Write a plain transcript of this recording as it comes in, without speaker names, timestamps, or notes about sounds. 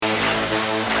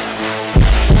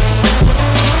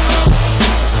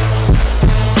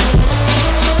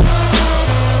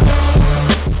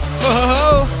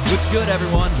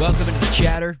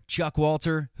Chatter, Chuck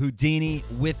Walter, Houdini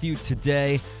with you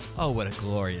today. Oh, what a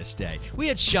glorious day. We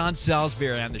had Sean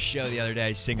Salisbury on the show the other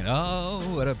day singing, "Oh,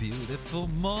 what a beautiful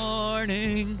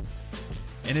morning."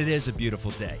 And it is a beautiful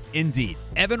day, indeed.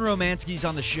 Evan Romansky's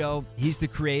on the show. He's the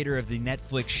creator of the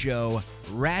Netflix show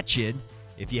Ratched.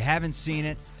 If you haven't seen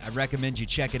it, I recommend you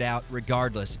check it out.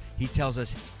 Regardless, he tells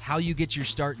us how you get your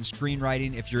start in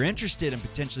screenwriting if you're interested in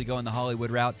potentially going the Hollywood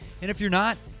route. And if you're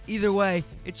not, either way,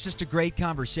 it's just a great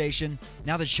conversation.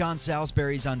 Now that Sean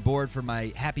Salisbury's on board for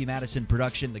my Happy Madison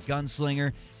production, The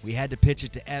Gunslinger, we had to pitch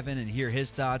it to Evan and hear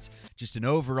his thoughts. Just an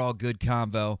overall good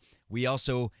convo. We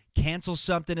also cancel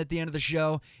something at the end of the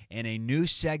show and a new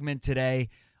segment today,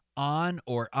 On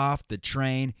or Off the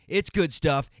Train. It's good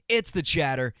stuff. It's the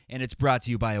Chatter, and it's brought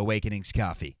to you by Awakenings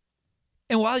Coffee.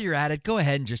 And while you're at it, go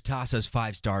ahead and just toss us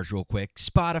 5 stars real quick.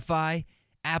 Spotify,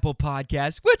 Apple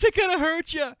Podcasts. What's it going to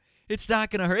hurt you? It's not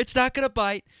going to hurt. It's not going to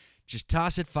bite. Just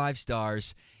toss it 5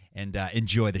 stars and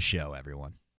enjoy the show,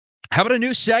 everyone. How about a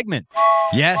new segment?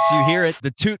 Yes, you hear it.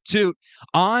 The toot toot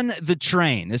on the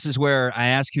train. This is where I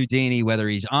ask Houdini whether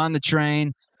he's on the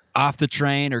train, off the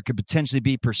train, or could potentially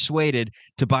be persuaded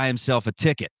to buy himself a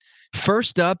ticket.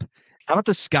 First up, how about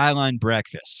the Skyline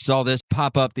breakfast? Saw this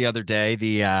pop up the other day.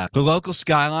 The local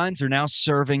Skylines are now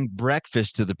serving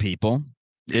breakfast to the people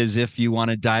as if you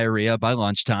wanted diarrhea by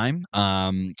lunchtime.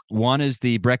 One is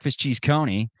the breakfast cheese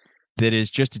coney that is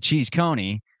just a cheese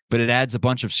coney, but it adds a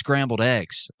bunch of scrambled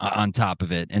eggs on top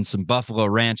of it and some buffalo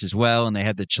ranch as well. And they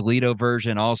have the Cholito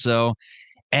version also.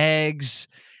 Eggs,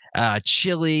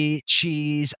 chili,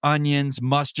 cheese, onions,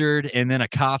 mustard, and then a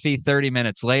coffee 30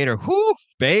 minutes later. Whoo,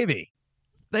 baby.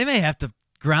 They may have to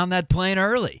ground that plane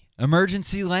early.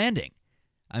 Emergency landing.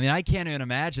 I mean, I can't even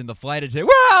imagine the flight attendant.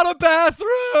 We're out of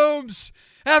bathrooms.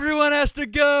 Everyone has to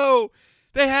go.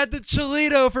 They had the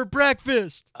Cholito for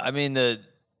breakfast. I mean,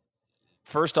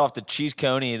 first off, the cheese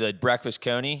coney, the breakfast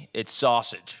coney, it's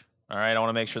sausage. All right, I want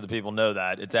to make sure that people know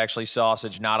that. It's actually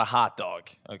sausage, not a hot dog,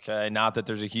 okay? Not that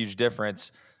there's a huge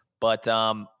difference, but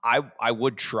I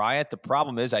would try it. The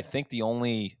problem is I think the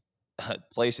only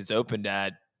place it's opened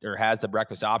at or has the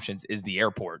breakfast options is the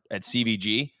airport at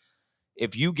CVG.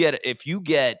 If you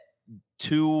get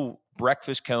 2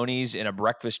 breakfast conies and a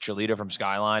breakfast Cholito from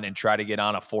Skyline and try to get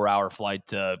on a 4-hour flight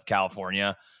to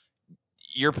California,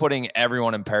 you're putting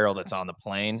everyone in peril that's on the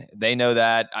plane. They know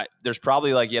that. There's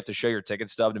probably you have to show your ticket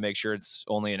stub to make sure it's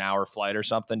only an hour flight or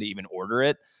something to even order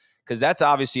it, because that's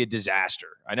obviously a disaster.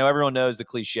 I know everyone knows the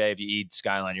cliche, if you eat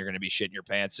Skyline, you're going to be shitting your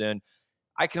pants soon.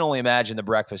 I can only imagine the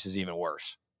breakfast is even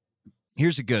worse.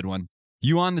 Here's a good one.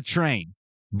 You on the train,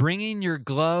 bringing your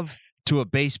glove to a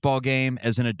baseball game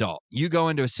as an adult. You go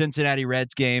into a Cincinnati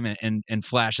Reds game and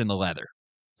flash in the leather.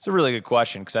 It's a really good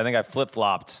question, because I think I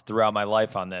flip-flopped throughout my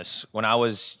life on this. When I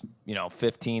was,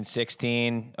 15,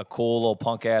 16, a cool little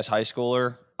punk-ass high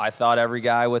schooler, I thought every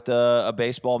guy with a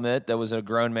baseball mitt that was a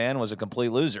grown man was a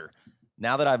complete loser.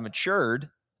 Now that I've matured,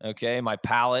 okay, my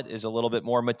palate is a little bit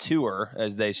more mature,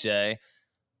 as they say,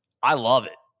 I love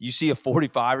it. You see a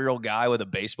 45-year-old guy with a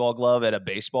baseball glove at a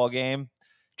baseball game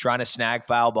trying to snag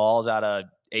foul balls out of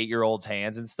 8-year-olds'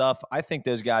 hands and stuff. I think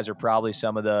those guys are probably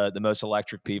some of the most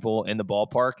electric people in the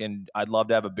ballpark, and I'd love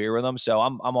to have a beer with them. So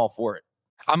I'm all for it.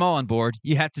 I'm all on board.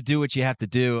 You have to do what you have to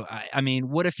do. I mean,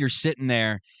 what if you're sitting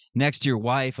there next to your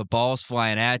wife, a ball's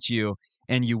flying at you,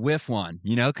 and you whiff one,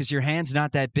 because your hand's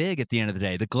not that big at the end of the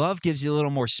day. The glove gives you a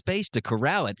little more space to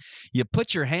corral it. You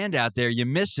put your hand out there, you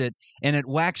miss it, and it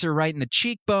whacks her right in the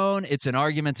cheekbone. It's an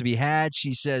argument to be had.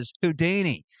 She says,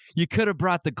 Houdini, you could have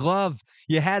brought the glove.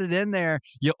 You had it in there.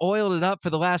 You oiled it up for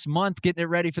the last month getting it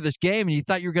ready for this game, and you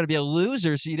thought you were going to be a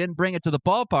loser, so you didn't bring it to the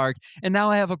ballpark, and now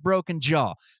I have a broken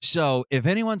jaw. So if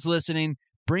anyone's listening,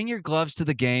 bring your gloves to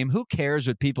the game. Who cares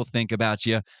what people think about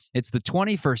you? It's the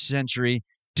 21st century.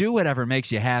 Do whatever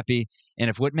makes you happy, and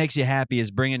if what makes you happy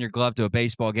is bringing your glove to a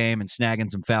baseball game and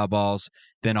snagging some foul balls,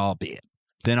 then I'll be it.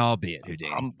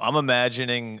 Houdini. I'm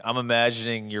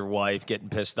imagining your wife getting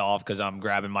pissed off because I'm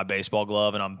grabbing my baseball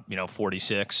glove and I'm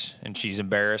 46 and she's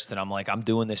embarrassed and I'm like, I'm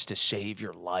doing this to save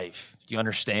your life. Do you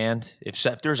understand? If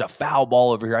there's a foul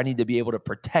ball over here, I need to be able to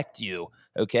protect you.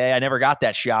 Okay, I never got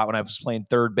that shot when I was playing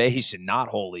third base in not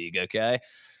whole league. Okay,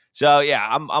 so yeah,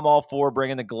 I'm all for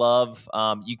bringing the glove.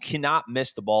 You cannot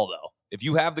miss the ball though. If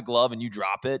you have the glove and you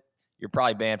drop it, you're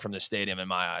probably banned from the stadium in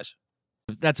my eyes.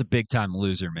 That's a big time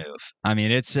loser move. I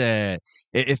mean, it's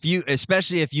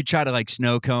especially if you try to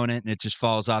snow cone it and it just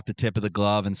falls off the tip of the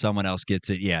glove and someone else gets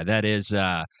it. Yeah,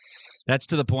 that's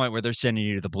to the point where they're sending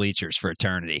you to the bleachers for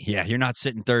eternity. Yeah, you're not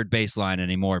sitting third baseline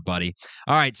anymore, buddy.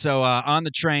 All right, so on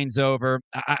the train's over.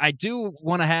 I do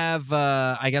want to have,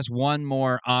 I guess, one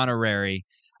more honorary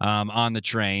on the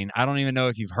train. I don't even know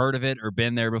if you've heard of it or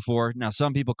been there before. Now,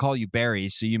 some people call you Barry,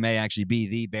 so you may actually be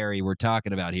the Barry we're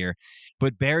talking about here.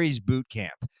 But Barry's Bootcamp.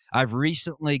 I've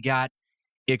recently got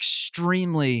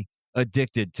extremely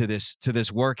addicted to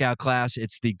this workout class.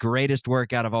 It's the greatest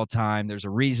workout of all time. There's a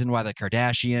reason why the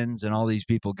Kardashians and all these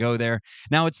people go there.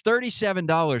 Now it's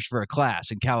 $37 for a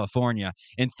class in California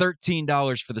and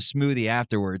 $13 for the smoothie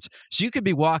afterwards. So you could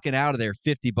be walking out of there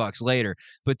 $50 later.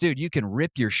 But dude, you can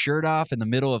rip your shirt off in the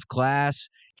middle of class.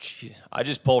 I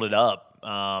just pulled it up.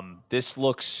 This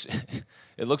looks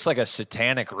it looks like a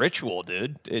satanic ritual,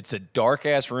 dude. It's a dark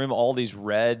ass room, all these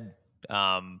red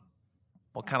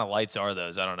what kind of lights are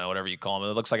those? I don't know, whatever you call them.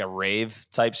 It looks like a rave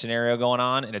type scenario going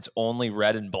on, and it's only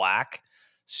red and black.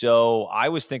 So I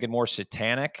was thinking more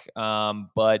satanic,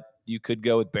 but you could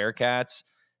go with Bearcats.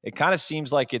 It kind of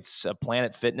seems like it's a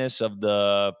Planet Fitness of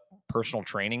the personal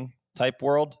training type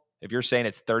world. If you're saying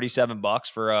it's $37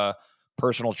 for a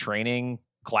personal training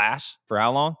class, for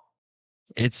how long?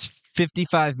 It's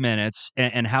 55 minutes,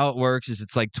 and how it works is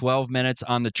it's like 12 minutes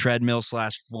on the treadmill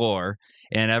 / floor,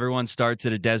 and everyone starts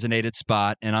at a designated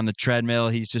spot. And on the treadmill,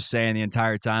 he's just saying the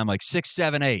entire time, like 6,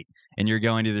 7, 8. And you're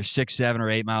going either 6, 7, or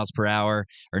 8 miles per hour,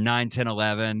 or 9, 10,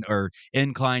 11, or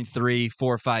incline 3,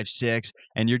 4, 5, 6.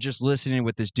 And you're just listening to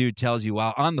what this dude tells you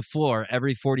while on the floor.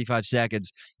 Every 45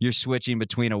 seconds, you're switching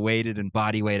between a weighted and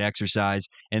body weight exercise.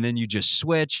 And then you just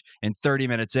switch. And 30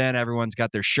 minutes in, everyone's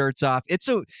got their shirts off. It's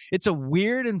a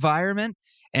weird environment.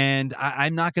 And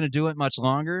I'm not going to do it much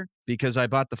longer because I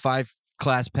bought the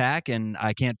 5-class pack and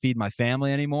I can't feed my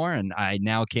family anymore, and I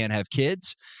now can't have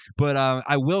kids. But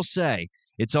I will say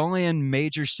it's only in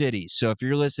major cities. So if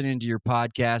you're listening to your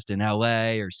podcast in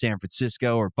LA or San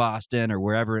Francisco or Boston or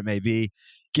wherever it may be,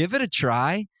 give it a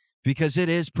try because it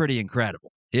is pretty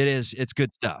incredible. It's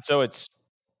good stuff. So it's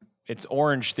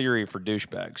Orange Theory for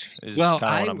douchebags is Well,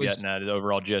 kind of what I'm getting at, the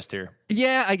overall gist here.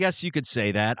 Yeah, I guess you could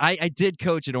say that. I did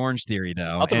coach at Orange Theory,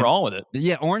 though. Nothing wrong with it.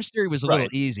 Yeah, Orange Theory was a little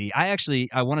Right. easy. I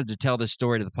wanted to tell this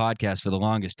story to the podcast for the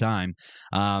longest time.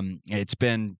 It's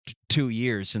been 2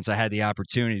 years since I had the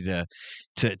opportunity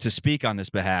to speak on this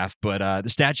behalf, but the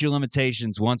statute of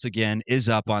limitations once again is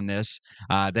up on this.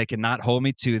 They cannot hold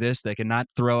me to this. They cannot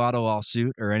throw out a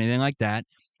lawsuit or anything like that.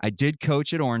 I did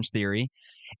coach at Orange Theory,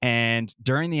 and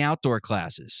during the outdoor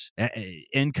classes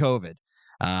in COVID,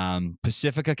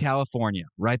 Pacifica, California,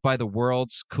 right by the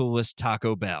world's coolest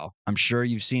Taco Bell. I'm sure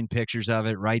you've seen pictures of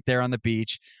it right there on the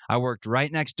beach. I worked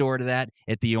right next door to that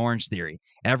at the Orange Theory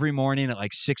every morning at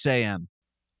like 6 a.m.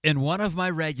 And one of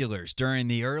my regulars during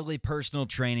the early personal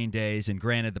training days, and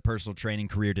granted the personal training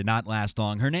career did not last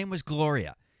long, her name was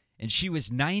Gloria, and she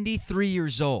was 93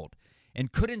 years old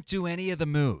and couldn't do any of the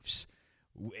moves.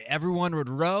 Everyone would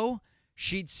row.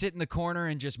 She'd sit in the corner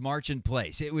and just march in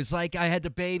place. It was like I had to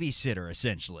babysit her,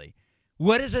 essentially.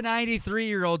 What is a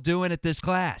 93-year-old doing at this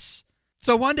class?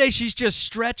 So one day she's just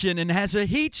stretching and has a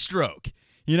heat stroke.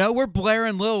 You know, we're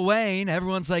blaring Lil Wayne.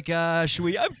 Everyone's like, should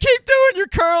we? Keep doing your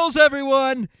curls,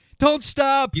 everyone. Don't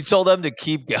stop. You told them to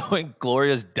keep going.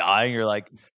 Gloria's dying. You're like,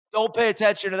 don't pay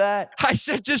attention to that. I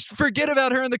said, just forget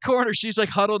about her in the corner. She's like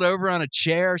huddled over on a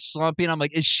chair, slumping. I'm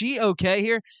like, is she okay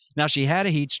here? Now, she had a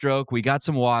heat stroke. We got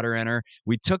some water in her.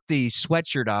 We took the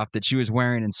sweatshirt off that she was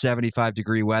wearing in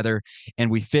 75-degree weather,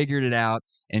 and we figured it out.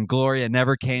 And Gloria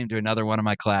never came to another one of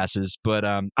my classes. But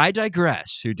I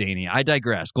digress, Houdini. I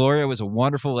digress. Gloria was a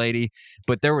wonderful lady,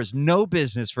 but there was no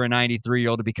business for a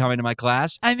 93-year-old to be coming to my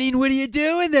class. I mean, what do you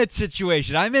do in that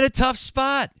situation? I'm in a tough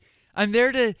spot. I'm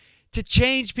there to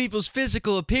change people's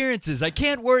physical appearances. I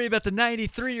can't worry about the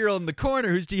 93-year-old in the corner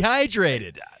who's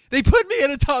dehydrated. They put me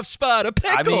in a tough spot, a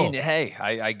pickle. I mean, hey,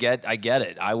 I get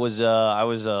it. I was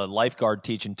a lifeguard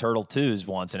teaching Turtle Twos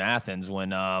once in Athens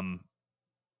when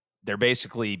they're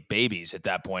basically babies at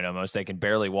that point almost. They can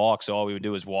barely walk, so all we would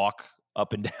do is walk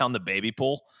up and down the baby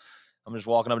pool. I'm just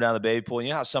walking up and down the baby pool. You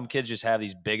know how some kids just have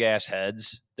these big-ass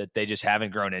heads that they just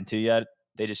haven't grown into yet?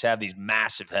 They just have these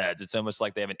massive heads. It's almost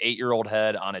like they have an 8-year-old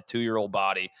head on a 2-year-old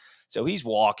body. So he's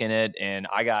walking it, and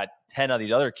I got 10 of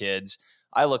these other kids.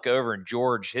 I look over, and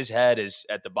George, his head is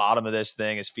at the bottom of this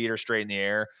thing. His feet are straight in the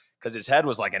air because his head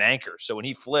was like an anchor. So when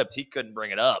he flipped, he couldn't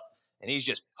bring it up. And he's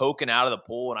just poking out of the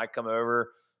pool, and I come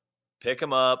over, pick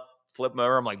him up, flip him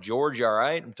over. I'm like, George, you all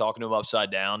right? I'm talking to him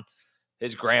upside down.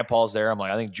 His grandpa's there. I'm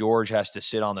like, I think George has to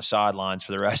sit on the sidelines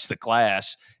for the rest of the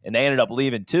class. And they ended up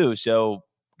leaving too. So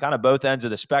kind of both ends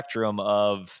of the spectrum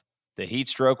of the heat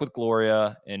stroke with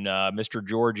Gloria and Mr.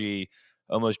 Georgie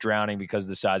almost drowning because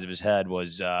the size of his head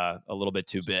was a little bit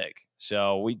too big.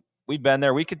 So we've been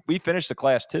there. We finished the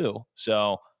class too.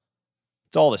 So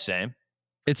it's all the same.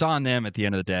 It's on them at the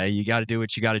end of the day. You got to do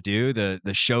what you got to do. The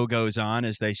show goes on,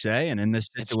 as they say. And in this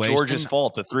It's George's situation,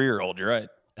 fault, the 3-year-old. You're right.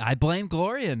 I blame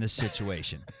Gloria in this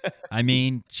situation. I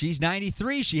mean, she's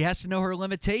 93. She has to know her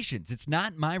limitations. It's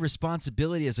not my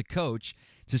responsibility as a coach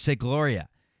to say, Gloria,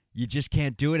 you just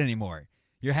can't do it anymore.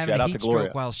 You're having a heat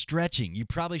stroke while stretching. You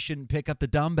probably shouldn't pick up the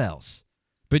dumbbells.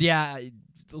 But yeah,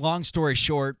 long story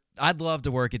short, I'd love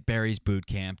to work at Barry's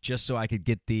Bootcamp just so I could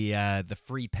get the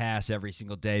free pass every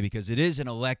single day because it is an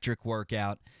electric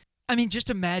workout. I mean, just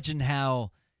imagine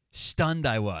how stunned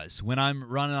I was when I'm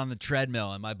running on the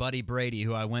treadmill and my buddy Brady,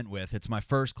 who I went with, it's my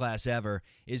first class ever,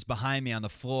 is behind me on the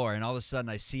floor, and all of a sudden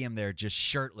I see him there just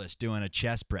shirtless doing a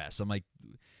chest press. I'm like,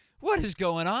 what is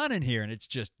going on in here? And it's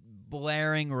just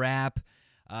blaring rap.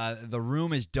 The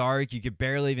room is dark. You could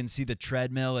barely even see the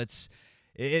treadmill.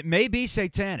 It may be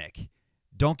satanic.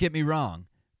 Don't get me wrong,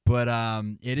 but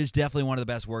it is definitely one of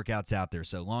the best workouts out there.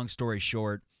 So long story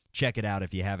short, check it out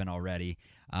if you haven't already.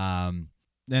 And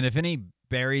if any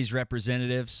Barry's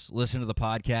representatives listen to the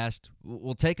podcast,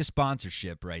 we'll take a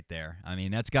sponsorship right there. I mean,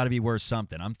 that's got to be worth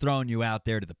something. I'm throwing you out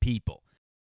there to the people.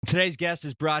 Today's guest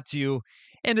is brought to you,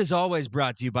 and is always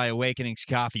brought to you by Awakenings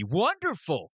Coffee.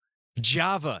 Wonderful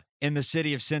Java in the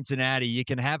city of Cincinnati. You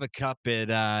can have a cup at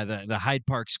the Hyde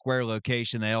Park Square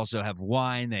location. They also have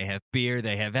wine, they have beer,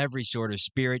 they have every sort of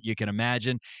spirit you can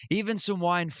imagine, even some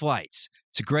wine flights.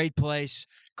 It's a great place,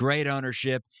 great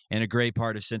ownership, and a great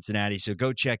part of Cincinnati. So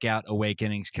go check out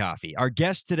Awakenings Coffee. Our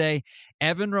guest today,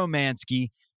 Evan Romansky,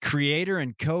 creator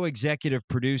and co-executive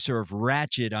producer of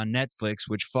Ratched on Netflix,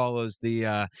 which follows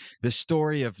the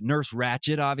story of Nurse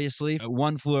Ratched, obviously,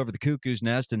 One Flew Over the Cuckoo's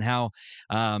Nest, and how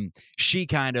she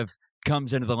kind of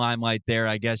comes into the limelight there,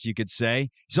 I guess you could say.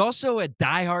 He's also a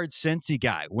diehard Cincy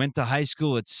guy. Went to high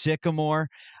school at Sycamore,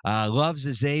 loves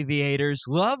his Aviators,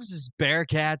 loves his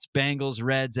Bearcats, Bengals,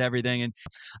 Reds, everything. And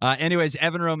anyways,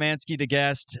 Evan Romansky, the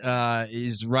guest,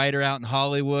 is writer out in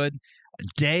Hollywood.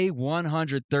 Day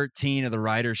 113 of the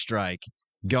writer's strike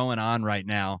going on right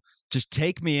now. Just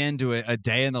take me into a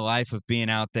day in the life of being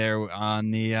out there on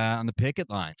the picket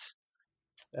lines.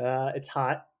 It's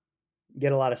hot.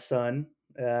 Get a lot of sun.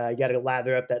 You got to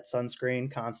lather up that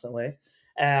sunscreen constantly.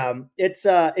 It's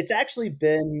actually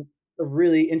been a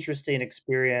really interesting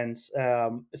experience,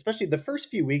 especially the first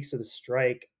few weeks of the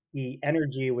strike. The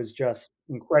energy was just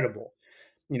incredible.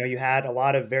 You had a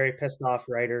lot of very pissed off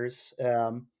writers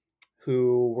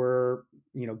who were,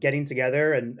 getting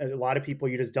together, and a lot of people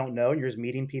you just don't know, and you're just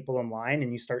meeting people online,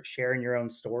 and you start sharing your own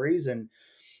stories. And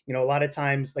a lot of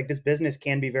times, like, this business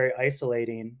can be very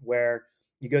isolating, where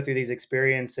you go through these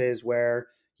experiences where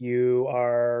you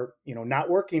are, not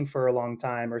working for a long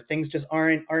time, or things just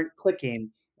aren't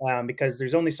clicking, because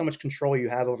there's only so much control you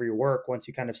have over your work once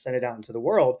you kind of send it out into the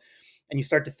world. And you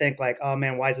start to think like, oh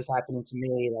man, why is this happening to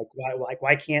me?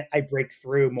 Why can't I break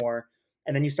through more?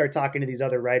 And then you start talking to these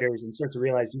other writers and start to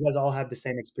realize you guys all have the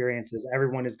same experiences.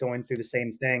 Everyone is going through the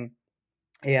same thing.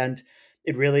 And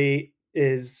it really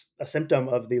is a symptom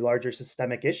of the larger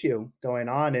systemic issue going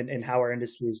on, and how our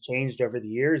industry has changed over the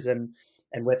years, and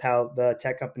with how the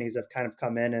tech companies have kind of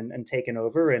come in and taken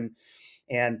over,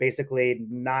 and basically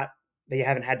not, they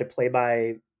haven't had to play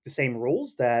by the same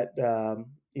rules that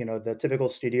the typical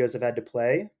studios have had to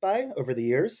play by over the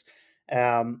years.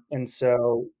 And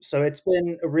so it's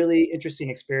been a really interesting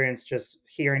experience, just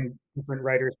hearing different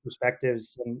writers'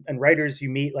 perspectives, and writers you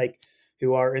meet, like,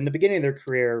 who are in the beginning of their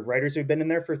career, writers who've been in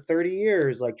there for 30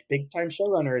 years, like big time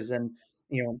showrunners. And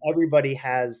everybody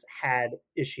has had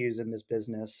issues in this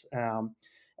business.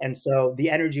 And so the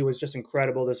energy was just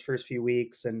incredible those first few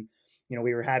weeks. And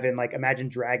we were having, like, Imagine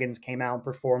Dragons came out and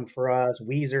performed for us.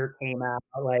 Weezer came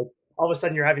out. Like, all of a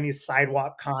sudden you're having these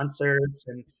sidewalk concerts,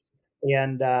 and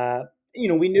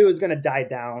we knew it was going to die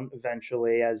down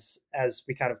eventually as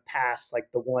we kind of passed, like,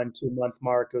 the 1-2 month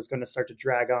mark. It was going to start to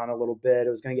drag on a little bit. It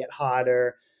was going to get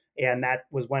hotter, and that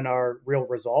was when our real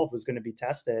resolve was going to be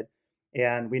tested.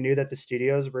 And we knew that the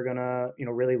studios were going to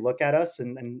really look at us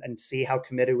and see how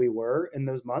committed we were in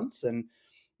those months. And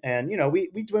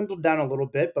we dwindled down a little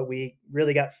bit, but we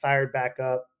really got fired back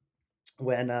up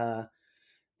when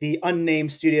the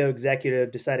unnamed studio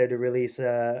executive decided to release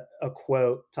a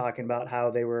quote talking about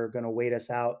how they were going to wait us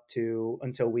out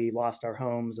until we lost our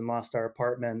homes and lost our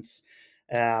apartments.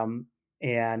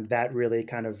 And that really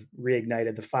kind of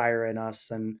reignited the fire in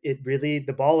us. And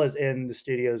the ball is in the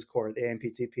studio's court, the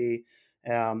AMPTP,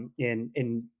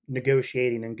 in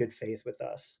negotiating in good faith with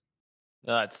us.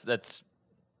 That's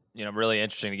really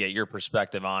interesting to get your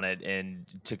perspective on it, and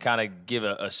to kind of give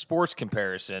a sports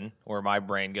comparison where my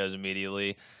brain goes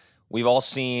immediately. we've all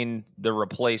seen The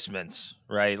Replacements,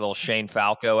 right? Little Shane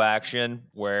Falco action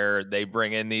where they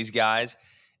bring in these guys.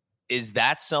 Is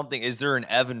that something? Is there an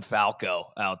Evan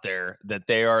Falco out there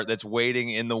that's waiting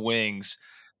in the wings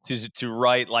to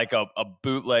write like a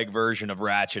bootleg version of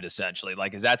Ratched, essentially?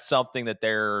 Like, is that something that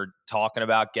they're talking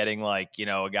about, getting like,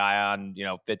 a guy on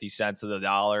 50 cents of the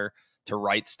dollar to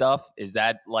write stuff? Is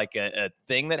that like a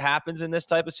thing that happens in this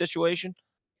type of situation?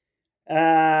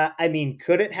 I mean,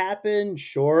 could it happen?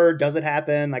 Sure. Does it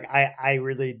happen? Like, I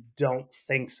really don't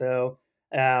think so.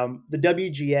 The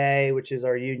WGA, which is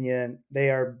our union, they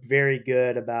are very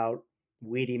good about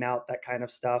weeding out that kind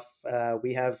of stuff.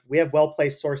 We have well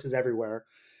placed sources everywhere,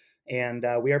 and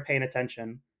we are paying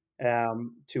attention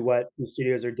to what the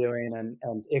studios are doing,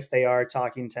 and if they are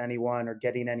talking to anyone or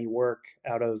getting any work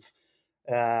out of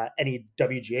any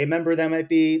WGA member that might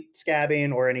be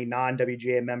scabbing, or any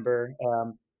non-WGA member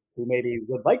who maybe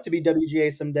would like to be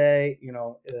WGA someday.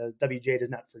 WGA does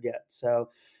not forget. So,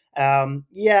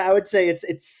 yeah, I would say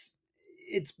it's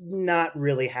not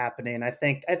really happening. I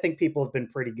think people have been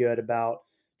pretty good about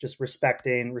just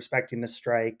respecting the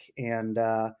strike, and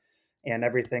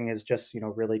everything is just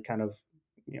really kind of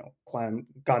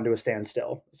gone to a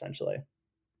standstill essentially.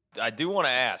 I do want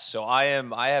to ask. So I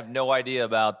have no idea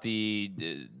about the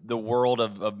world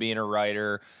of being a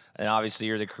writer, and obviously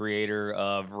you're the creator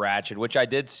of Ratched, which I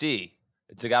did see.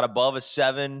 It's got above a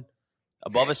seven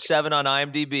on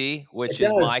IMDb, It which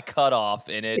is my does. cutoff.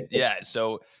 And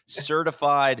so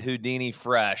certified Houdini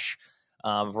fresh.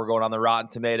 If we're going on the Rotten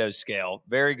Tomatoes scale,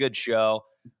 very good show.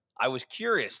 I was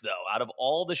curious though, out of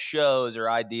all the shows or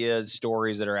ideas,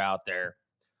 stories that are out there,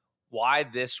 why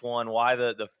this one? Why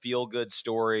the feel good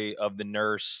story of the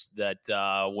nurse that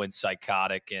went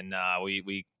psychotic? And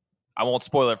I won't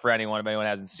spoil it for anyone if anyone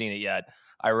hasn't seen it yet.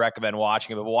 I recommend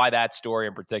watching it, but why that story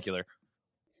in particular?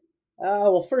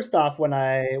 Well, first off, when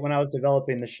I was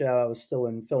developing the show, I was still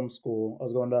in film school. I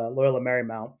was going to Loyola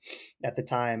Marymount at the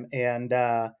time, and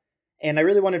I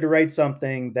really wanted to write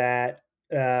something that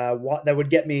would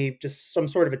get me just some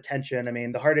sort of attention. I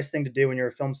mean, the hardest thing to do when you're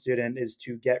a film student is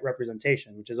to get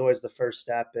representation, which is always the first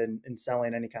step in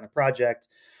selling any kind of project.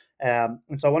 And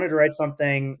so I wanted to write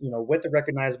something, with a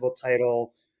recognizable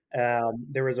title.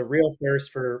 There was a real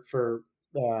thirst for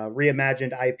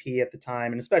reimagined IP at the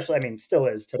time, and especially, I mean, still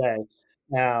is today.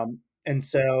 And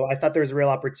so I thought there was a real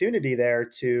opportunity there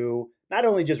to not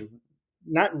only just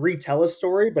not retell a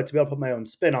story, but to be able to put my own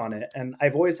spin on it. And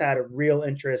I've always had a real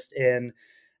interest in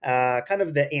kind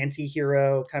of the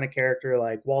anti-hero kind of character,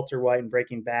 like Walter White in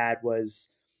Breaking Bad was.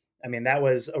 I mean, that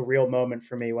was a real moment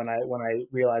for me when I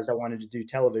realized I wanted to do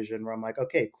television, where I'm like,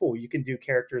 okay, cool, you can do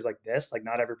characters like this. Like,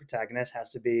 not every protagonist has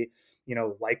to be,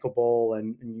 likable,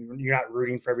 and you're not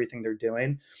rooting for everything they're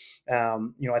doing. I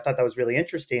thought that was really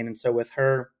interesting. And so with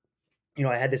her,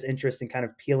 I had this interest in kind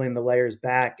of peeling the layers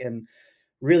back and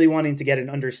really wanting to get an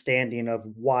understanding of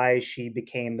why she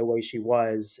became the way she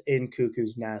was in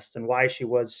Cuckoo's Nest, and why she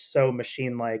was so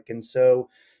machine-like and so,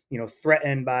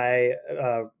 threatened by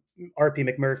RP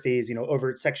McMurphy's,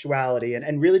 overt sexuality,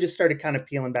 and really just started kind of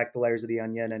peeling back the layers of the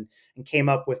onion, and came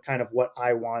up with kind of what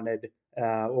I wanted,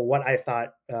 or what I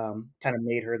thought kind of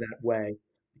made her that way.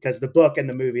 Because the book and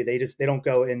the movie, they don't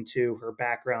go into her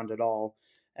background at all.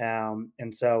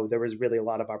 And so there was really a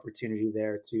lot of opportunity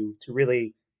there to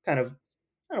really kind of,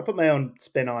 I don't know, put my own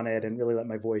spin on it and really let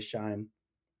my voice shine.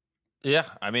 Yeah,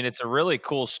 I mean, it's a really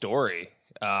cool story.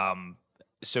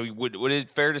 So would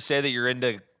it fair to say that you're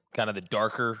into kind of the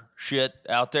darker shit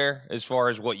out there as far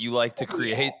as what you like to Yeah,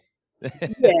 create?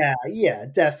 yeah,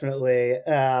 definitely.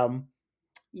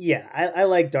 Yeah, I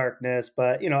like darkness,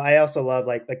 but I also love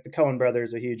like the Coen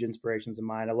brothers are huge inspirations of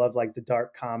mine. I love like the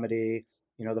dark comedy,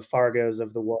 the Fargos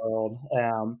of the world.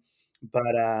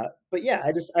 But yeah,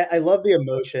 I love the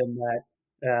emotion that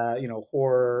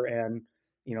horror and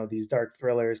these dark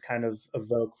thrillers kind of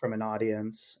evoke from an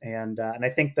audience. And I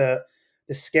think the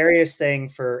scariest thing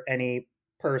for any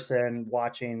person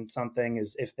watching something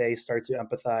is if they start to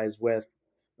empathize with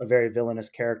a very villainous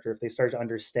character, if they start to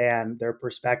understand their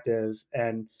perspective,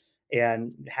 and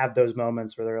have those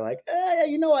moments where they're like, I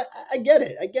get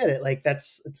it, like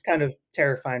it's kind of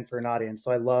terrifying for an audience.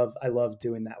 So I love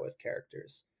doing that with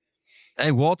characters.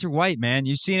 Hey, Walter White, man,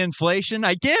 you seen inflation?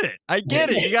 I get it. I get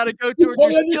it. You got to go You towards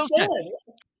your totally skill set.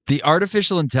 understand. The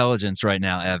artificial intelligence right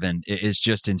now, Evan, is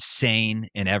just insane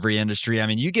in every industry. I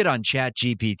mean, you get on Chat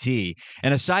GPT,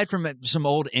 and aside from some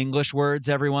old English words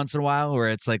every once in a while, where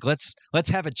it's like, let's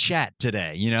have a chat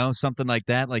today, something like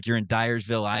that, like you're in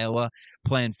Dyersville, Iowa,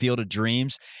 playing Field of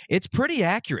Dreams. It's pretty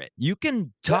accurate. You can Yep.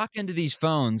 talk into these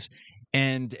phones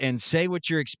and say what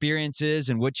your experience is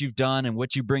and what you've done and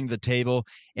what you bring to the table,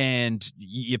 and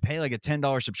you pay like a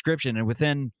 $10 subscription, and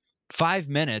within 5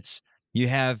 minutes you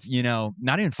have,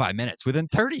 not even 5 minutes, within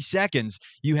 30 seconds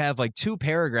you have like 2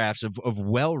 paragraphs of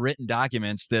well-written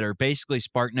documents that are basically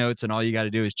spark notes, and all you got to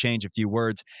do is change a few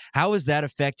words. How is that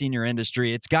affecting your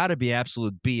industry? It's got to be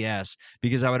absolute BS,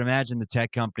 because I would imagine the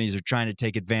tech companies are trying to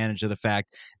take advantage of the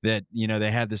fact that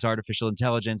they have this artificial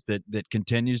intelligence that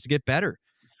continues to get better.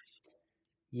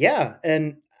 Yeah,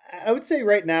 and I would say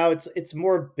right now it's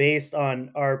more based on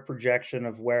our projection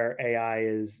of where AI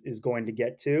is going to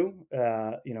get to,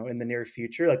 in the near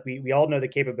future. Like we all know the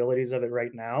capabilities of it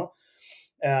right now.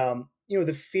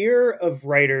 The fear of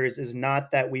writers is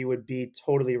not that we would be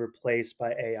totally replaced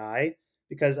by AI,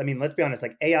 because I mean, let's be honest,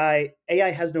 like AI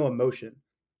has no emotion.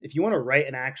 If you want to write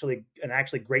an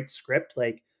actually great script,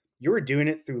 like you were doing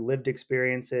it through lived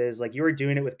experiences, like you were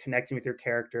doing it with connecting with your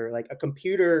character. Like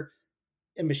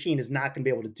a machine is not going to be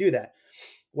able to do that.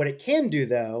 What it can do,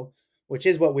 though, which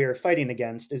is what we are fighting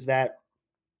against, is that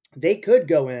they could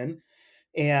go in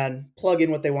and plug in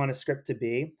what they want a script to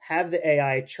be, have the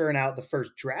AI churn out the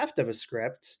first draft of a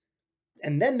script,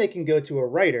 and then they can go to a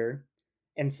writer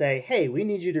and say, hey, we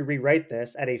need you to rewrite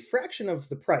this at a fraction of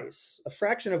the price, a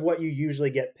fraction of what you usually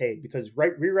get paid, because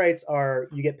rewrites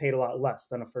you get paid a lot less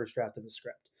than a first draft of a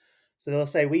script. So they'll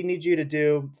say, we need you to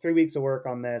do 3 weeks of work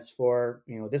on this for,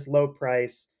 this low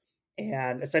price.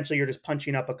 And essentially you're just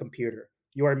punching up a computer.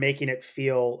 You are making it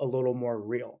feel a little more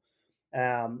real.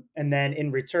 And then in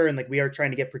return, like we are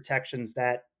trying to get protections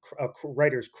that a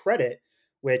writer's credit,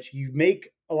 which you make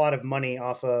a lot of money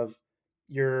off of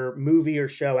your movie or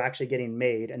show actually getting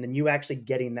made, and then you actually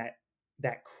getting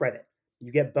that credit.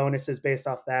 You get bonuses based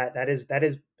off that. That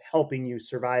is helping you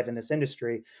survive in this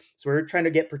industry. So we're trying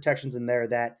to get protections in there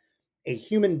that a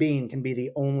human being can be the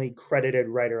only credited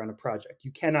writer on a project.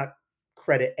 You cannot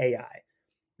credit AI,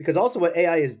 because also what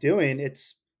AI is doing,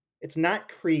 it's not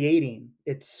creating,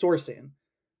 it's sourcing.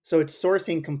 So it's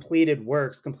sourcing completed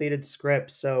works, completed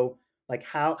scripts. So like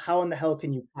how in the hell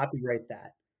can you copyright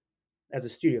that as a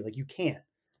studio? Like you can't.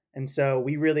 And so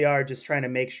we really are just trying to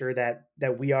make sure that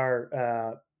we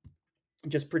are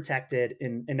just protected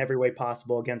in every way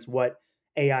possible against what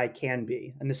AI can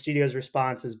be. And the studio's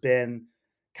response has been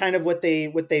kind of what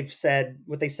they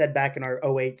said back in our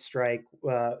 '08 strike,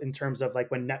 in terms of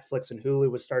like when Netflix and Hulu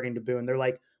was starting to boom. They're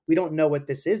like, we don't know what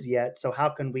this is yet, so how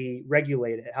can we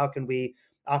regulate it? How can we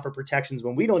offer protections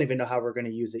when we don't even know how we're going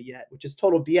to use it yet? Which is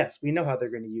total BS. We know how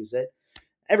they're going to use it.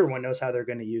 Everyone knows how they're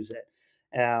going to use it.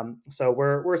 So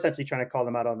we're essentially trying to call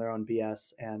them out on their own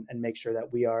BS and make sure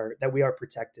that we are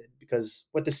protected, because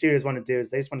what the studios want to do is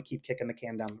they just want to keep kicking the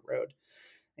can down the road,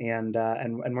 and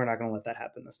we're not going to let that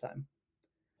happen this time.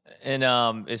 And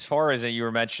as far as you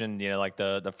were mentioning, like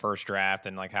the first draft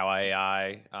and like how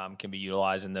AI can be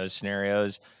utilized in those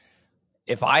scenarios.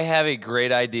 If I have a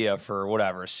great idea for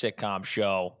whatever, a sitcom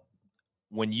show,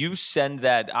 when you send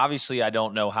that, obviously I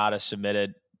don't know how to submit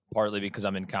it, partly because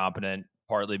I'm incompetent,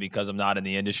 partly because I'm not in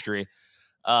the industry.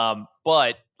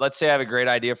 But let's say I have a great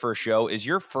idea for a show. Is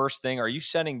your first thing, are you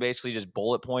sending basically just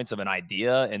bullet points of an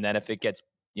idea? And then if it gets,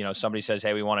 somebody says,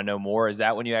 hey, we want to know more. Is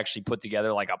that when you actually put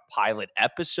together like a pilot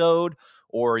episode,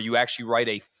 or you actually write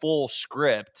a full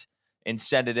script and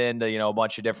send it into, a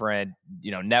bunch of different,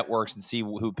 networks and see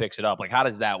who picks it up? Like, how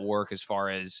does that work as far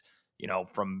as,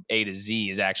 from A to Z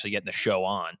is actually getting the show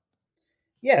on?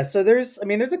 Yeah, so there's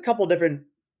a couple different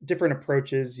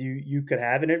approaches you could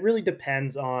have, and it really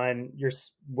depends on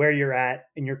where you're at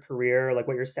in your career, like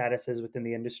what your status is within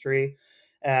the industry.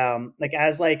 Like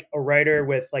as like a writer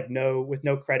with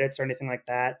no credits or anything like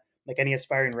that, like any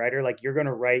aspiring writer, like you're going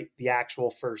to write the actual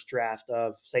first draft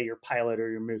of, say, your pilot or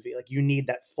your movie. Like you need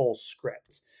that full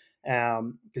script,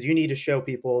 because you need to show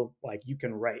people like you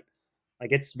can write.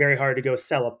 Like it's very hard to go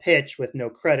sell a pitch with no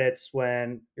credits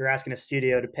when you're asking a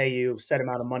studio to pay you a set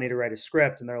amount of money to write a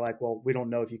script, and they're like, "Well, we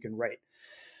don't know if you can write."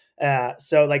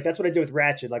 So like that's what I did with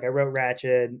Ratched. Like I wrote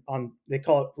Ratched on, they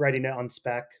call it writing it on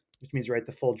spec, which means you write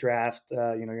the full draft.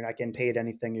 You're not getting paid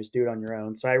anything; you just do it on your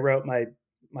own. So I wrote my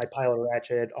pilot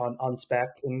Ratched on spec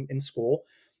in school,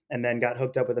 and then got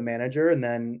hooked up with a manager, and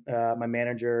then my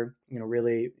manager,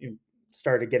 really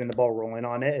started getting the ball rolling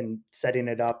on it and setting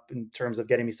it up in terms of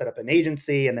getting me set up an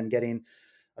agency and then getting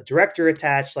a director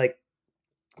attached. Like,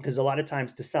 because a lot of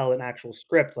times to sell an actual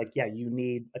script, like, yeah, you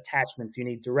need attachments, you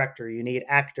need director, you need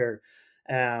actor.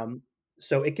 Um,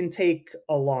 so it can take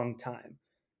a long time.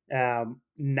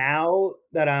 Now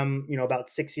that I'm, about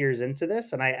 6 years into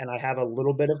this, and I have a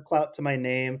little bit of clout to my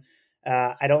name,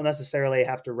 I don't necessarily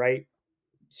have to write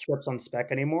scripts on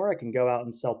spec anymore. I can go out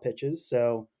and sell pitches.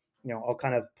 So I'll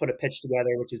kind of put a pitch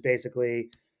together, which is basically,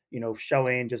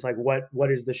 showing just like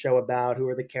what is the show about, who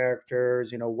are the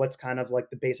characters, what's kind of like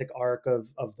the basic arc of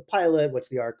the pilot, what's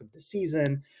the arc of the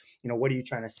season, what are you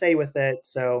trying to say with it.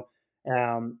 So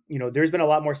there's been a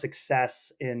lot more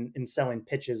success in selling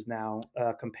pitches now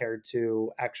compared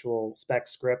to actual spec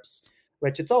scripts,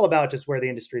 which it's all about just where the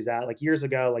industry's at. Like years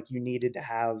ago, like you needed to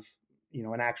have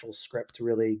an actual script to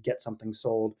really get something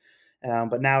sold.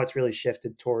 But now it's really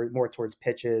shifted more towards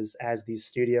pitches as these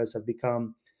studios have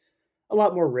become a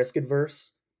lot more risk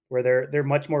adverse, where they're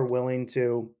much more willing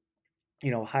to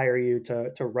hire you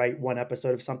to write one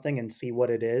episode of something and see what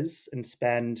it is and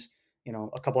spend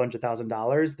a couple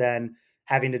 $100,000 than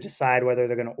having to decide whether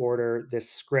they're going to order this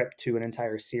script to an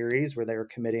entire series where they're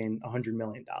committing $100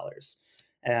 million.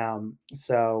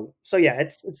 So yeah,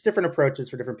 it's different approaches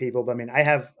for different people. But I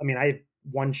have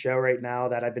one show right now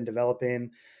that I've been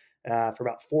developing for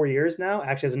about 4 years now.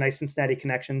 Actually has a nice Cincinnati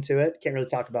connection to it. Can't really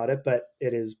talk about it, but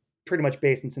it is pretty much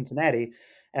based in Cincinnati.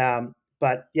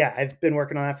 But yeah, I've been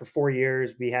working on that for 4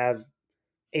 years. We have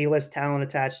A-list talent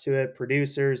attached to it,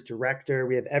 producers, director,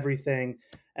 we have everything.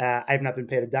 I've not been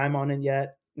paid a dime on it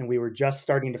yet. And we were just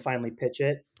starting to finally pitch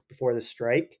it before the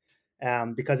strike,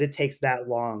 because it takes that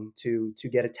long to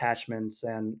get attachments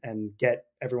and get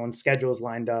everyone's schedules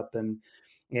lined up. And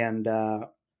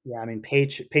yeah,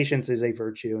 patience is a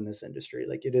virtue in this industry.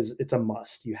 Like it's a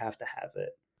must. You have to have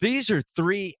it. These are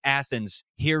three Athens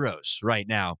heroes right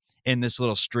now in this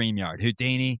little StreamYard.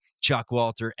 Houdini, Chuck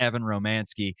Walter, Evan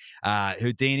Romansky.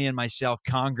 Houdini and myself,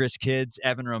 Congress kids.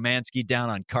 Evan Romansky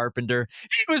down on Carpenter.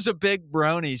 He was a big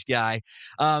bronies guy.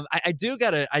 I do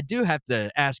have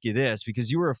to ask you this,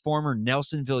 because you were a former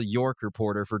Nelsonville York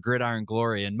reporter for Gridiron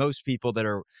Glory, and most people that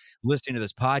are listening to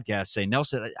this podcast say,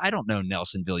 Nelson, I don't know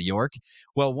Nelsonville York.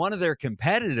 Well, one of their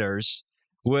competitors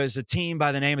was a team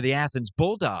by the name of the Athens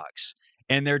Bulldogs.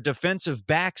 And their defensive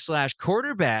back /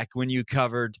 quarterback, when you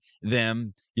covered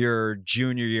them your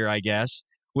junior year, I guess,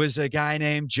 was a guy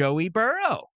named Joey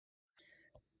Burrow.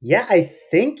 Yeah, I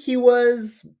think he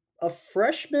was a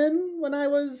freshman when I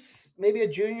was maybe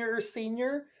a junior or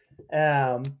senior.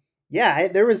 Um, yeah,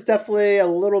 there was definitely a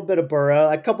little bit of Burrow.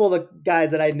 A couple of the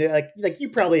guys that I knew, like you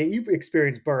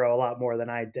experienced Burrow a lot more than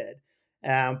I did.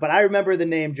 But I remember the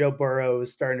name Joe Burrow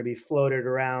was starting to be floated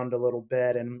around a little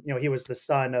bit, and he was the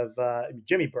son of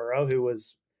Jimmy Burrow, who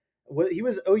was he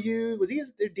was OU, was he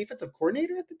their defensive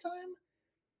coordinator at the time?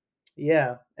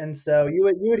 Yeah, and so you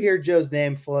would hear Joe's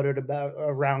name floated about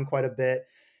around quite a bit,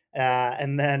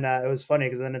 and then it was funny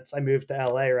because then I moved to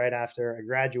LA right after I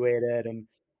graduated, and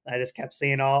I just kept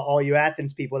seeing all you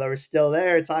Athens people that were still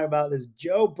there talking about this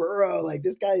Joe Burrow, like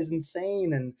this guy is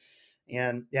insane, and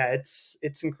yeah,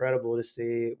 it's incredible to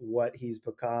see what he's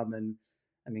become, and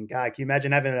God, can you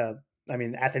imagine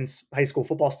having Athens high school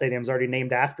football stadium is already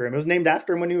named after him. It was named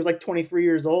after him when he was like 23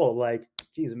 years old. Like,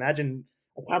 geez, imagine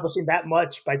accomplishing that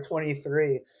much by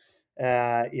 23.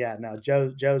 Yeah, no,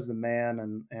 Joe's the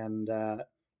man, and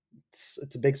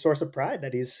it's a big source of pride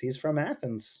that he's from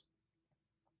Athens.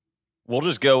 We'll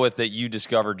just go with that. You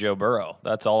discovered Joe Burrow.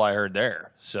 That's all I heard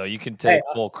there. So you can Hey, take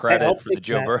full I'll credit for the take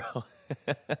Joe that. Burrow.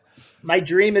 My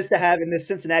dream is to have in this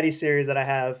Cincinnati series that I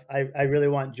have. I really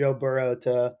want Joe Burrow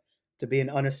to be an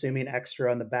unassuming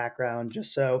extra on the background,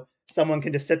 just so someone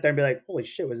can just sit there and be like, "Holy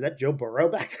shit, was that Joe Burrow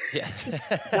back there?" Yeah. Just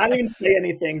not even say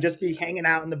anything, just be hanging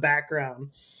out in the background.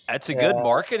 That's a good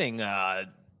marketing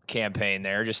campaign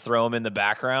there. Just throw them in the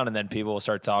background, and then people will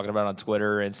start talking about it on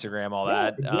Twitter, Instagram, all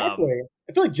Yeah, that. exactly.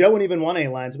 I feel like Joe wouldn't even want any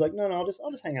lines. He'd be like, "No, I'll just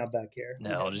hang out back here."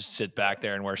 No, Okay. I'll just sit back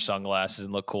there and wear sunglasses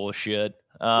and look cool as shit.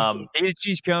 Ate a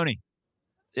cheese coney.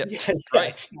 Yep, Yeah, that's yeah, right.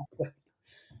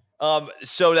 exactly.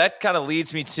 So that kind of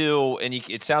leads me to, and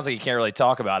it sounds like you can't really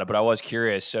talk about it, but I was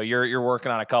curious. So you're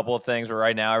working on a couple of things, but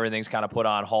right now everything's kind of put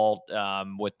on halt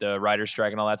with the writer's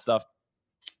strike and all that stuff.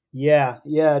 Yeah,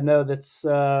 no, that's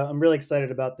I'm really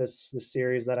excited about this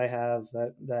series that I have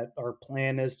that our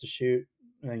plan is to shoot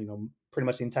pretty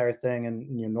much the entire thing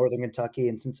in northern Kentucky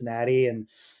and Cincinnati, and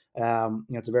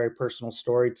it's a very personal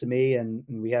story to me, and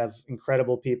we have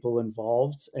incredible people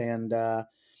involved, and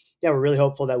yeah, we're really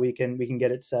hopeful that we can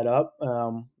get it set up.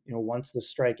 Once the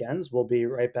strike ends, we'll be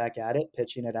right back at it,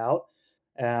 pitching it out,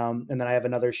 and then I have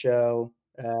another show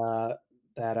that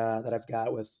I've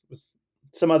got with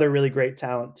some other really great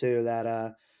talent too. That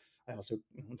I also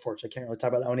unfortunately can't really talk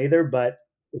about that one either, but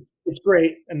it's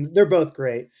great, and they're both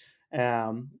great.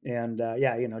 And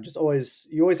yeah, just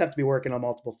you always have to be working on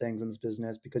multiple things in this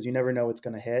business because you never know what's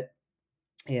going to hit,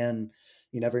 and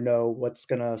you never know what's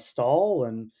going to stall,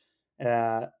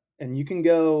 uh, and you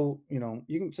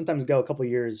can sometimes go a couple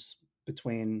years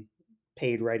between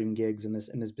paid writing gigs in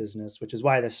this business, which is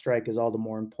why this strike is all the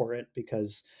more important,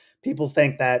 because people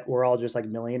think that we're all just like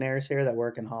millionaires here that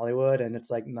work in Hollywood, and it's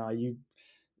like, no,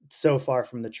 so far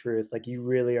from the truth. Like, you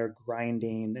really are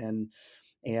grinding,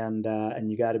 and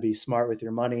you got to be smart with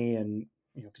your money, and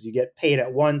because you get paid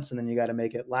at once and then you got to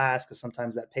make it last, because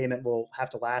sometimes that payment will have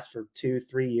to last for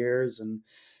 2-3 years, and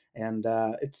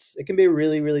it can be a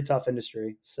really, really tough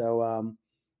industry. So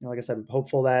like I said, I'm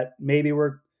hopeful that maybe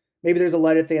there's a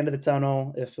light at the end of the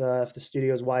tunnel if the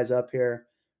studios wise up here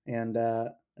and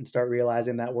start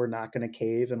realizing that we're not going to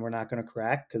cave and we're not going to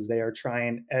crack, because they are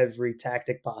trying every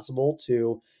tactic possible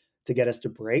to get us to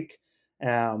break.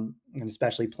 And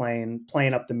especially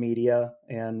playing up the media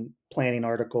and planning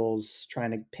articles,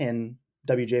 trying to pin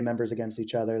WJ members against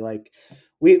each other. Like,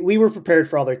 we were prepared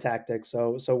for all their tactics,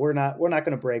 so we're not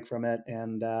going to break from it,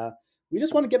 and we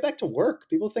just want to get back to work.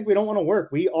 People think we don't want to work.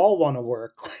 We all want to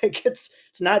work. Like, it's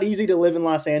not easy to live in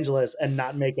Los Angeles and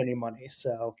not make any money.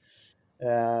 So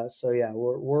yeah,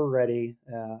 we're ready.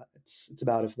 It's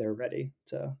about if they're ready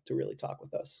to really talk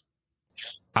with us.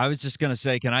 I was just gonna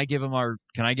say, can I give him our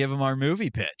movie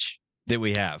pitch that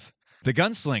we have? The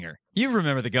Gunslinger. You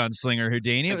remember the Gunslinger,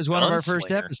 Houdini? It was one of our first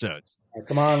episodes. Right,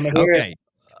 come on, let me hear it.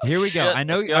 Here we go.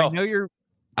 Shit,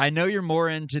 I know you're more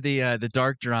into the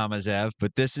dark dramas, Ev,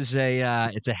 but this is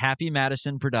it's a Happy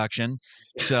Madison production.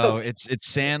 So it's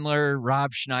Sandler,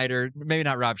 Rob Schneider, maybe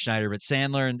not Rob Schneider, but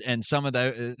Sandler and some of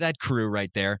that crew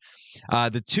right there.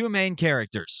 The two main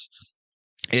characters.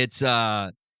 It's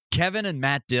Kevin and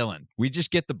Matt Dillon. We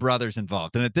just get the brothers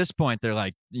involved. And at this point, they're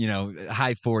like,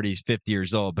 high 40s, 50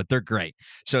 years old, but they're great.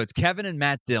 So it's Kevin and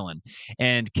Matt Dillon.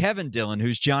 And Kevin Dillon,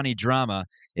 who's Johnny Drama,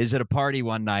 is at a party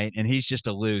one night, and he's just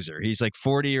a loser. He's like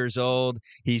 40 years old.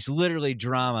 He's literally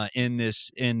drama in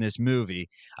this movie.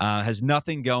 Has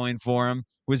nothing going for him.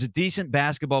 Was a decent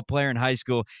basketball player in high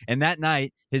school. And that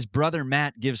night, his brother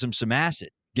Matt gives him some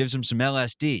acid, gives him some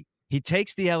LSD. He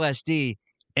takes the LSD,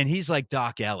 and he's like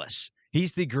Doc Ellis.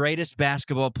 He's the greatest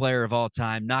basketball player of all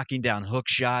time, knocking down hook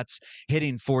shots,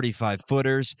 hitting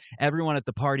 45-footers. Everyone at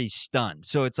the party's stunned.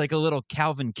 So it's like a little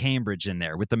Calvin Cambridge in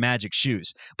there with the magic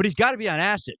shoes. But he's got to be on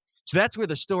acid. So that's where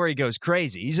the story goes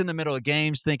crazy. He's in the middle of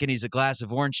games thinking he's a glass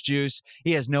of orange juice.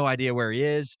 He has no idea where he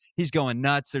is. He's going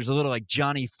nuts. There's a little like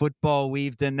Johnny Football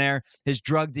weaved in there. His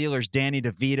drug dealer's Danny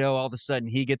DeVito. All of a sudden,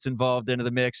 he gets involved into the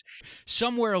mix.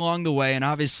 Somewhere along the way, and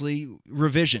obviously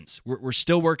revisions. We're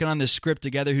still working on this script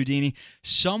together, Houdini.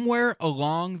 Somewhere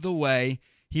along the way,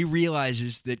 he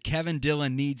realizes that Kevin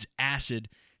Dillon needs acid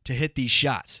to hit these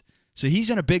shots. So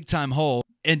he's in a big-time hole.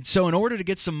 And so in order to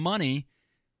get some money,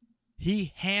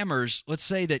 he hammers, let's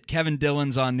say that Kevin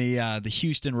Dillon's on the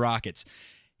Houston Rockets.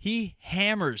 He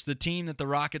hammers the team that the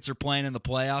Rockets are playing in the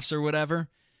playoffs or whatever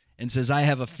and says, I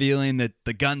have a feeling that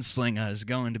the gunslinger is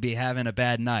going to be having a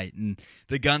bad night. And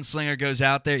the gunslinger goes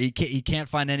out there. He can't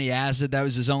find any acid. That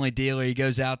was his only dealer. He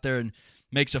goes out there and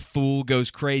makes a fool, goes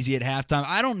crazy at halftime.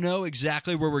 I don't know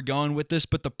exactly where we're going with this,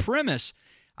 but the premise,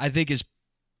 I think, is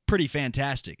pretty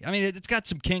fantastic. I mean, it's got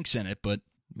some kinks in it, but...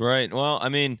 Right. Well, I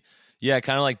mean... Yeah,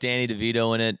 kind of like Danny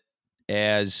DeVito in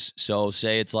it. So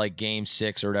say it's like Game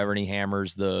 6 or whatever, and he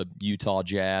hammers the Utah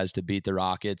Jazz to beat the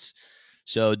Rockets.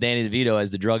 So Danny DeVito, as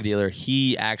the drug dealer,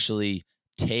 he actually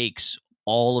takes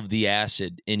all of the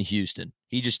acid in Houston.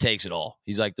 He just takes it all.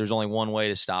 He's like, there's only one way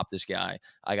to stop this guy.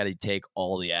 I got to take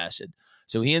all the acid.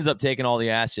 So he ends up taking all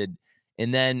the acid,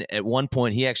 and then at one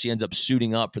point, he actually ends up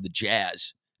suiting up for the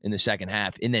Jazz in the second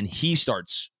half, and then he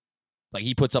starts... Like,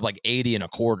 he puts up like 80 and a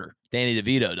quarter. Danny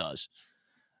DeVito does.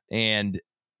 And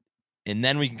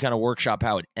then we can kind of workshop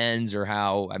how it ends, or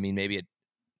how, I mean, maybe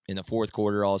in the fourth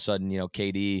quarter, all of a sudden,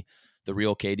 KD, the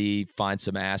real KD, finds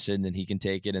some acid and then he can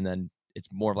take it. And then it's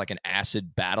more of like an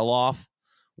acid battle off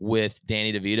with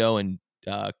Danny DeVito and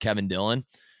Kevin Dillon.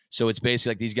 So it's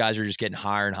basically like these guys are just getting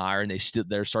higher and higher, and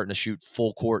they're starting to shoot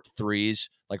full court threes.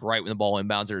 Like right when the ball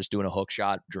inbounds, they're just doing a hook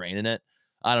shot, draining it.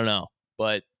 I don't know.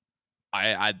 But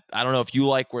I don't know if you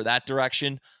like where that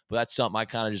direction, but that's something I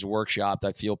kind of just workshopped.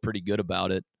 I feel pretty good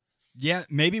about it. Yeah,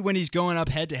 maybe when he's going up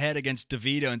head-to-head against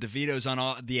DeVito, and DeVito's on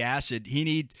all the acid,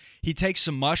 he takes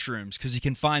some mushrooms because he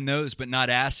can find those, but not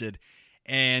acid.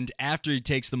 And after he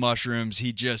takes the mushrooms,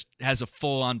 he just has a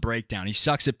full-on breakdown. He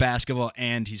sucks at basketball,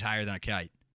 and he's higher than a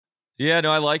kite. Yeah,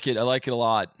 no, I like it. I like it a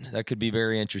lot. That could be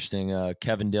very interesting.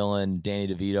 Kevin Dillon,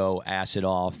 Danny DeVito, acid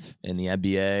off in the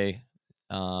NBA.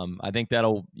 I think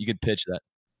you could pitch that.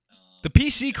 The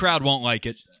PC crowd won't like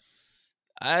it.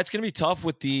 It's going to be tough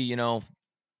with the,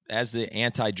 as the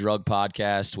anti-drug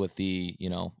podcast, with the,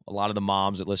 a lot of the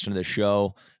moms that listen to this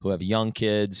show who have young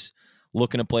kids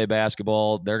looking to play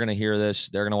basketball. They're going to hear this.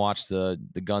 They're going to watch the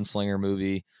Gunslinger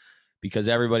movie. because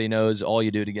everybody knows all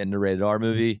you do to get into a rated R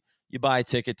movie, you buy a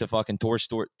ticket to fucking Toy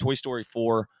Story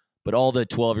 4, but all the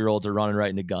 12-year-olds are running right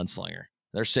into Gunslinger.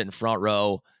 They're sitting front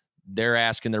row. They're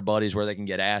asking their buddies where they can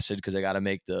get acid because they got to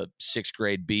make the 6th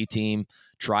grade B team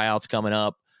tryouts coming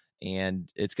up.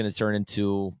 And it's going to turn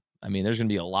into, I mean, there's going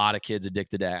to be a lot of kids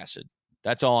addicted to acid.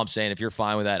 That's all I'm saying. If you're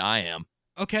fine with that, I am.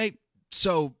 Okay,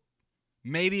 so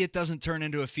maybe it doesn't turn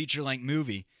into a feature-length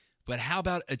movie, but how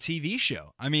about a TV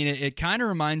show? I mean, it kind of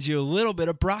reminds you a little bit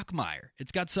of Brockmire.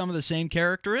 It's got some of the same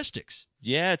characteristics.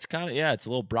 Yeah, it's a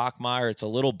little Brockmire. It's a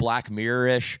little Black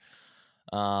Mirror-ish.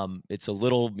 It's a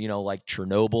little, like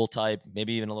Chernobyl type,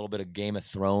 maybe even a little bit of Game of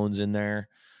Thrones in there.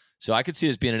 So I could see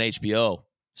this being an HBO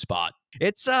spot.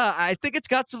 It's I think it's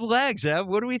got some legs, Ev.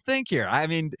 What do we think here? I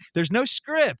mean, there's no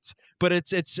script, but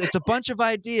it's a bunch of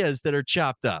ideas that are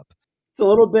chopped up. It's a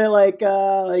little bit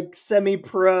like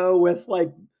semi-pro with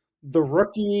like The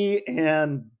Rookie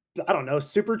and I don't know,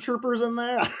 Super Troopers in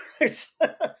there. Because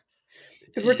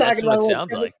we're talking about what it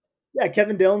sounds like. Yeah,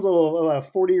 Kevin Dillon's a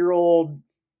 40-year-old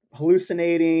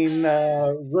hallucinating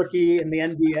rookie in the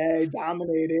NBA,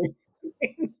 dominating.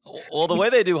 Well, the way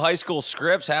they do high school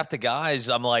scripts, half the guys,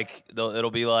 I'm like,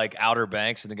 it'll be like Outer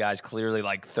Banks, and the guy's clearly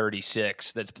like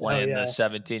 36 that's playing the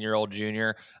 17-year-old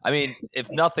junior. I mean, if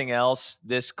nothing else,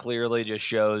 this clearly just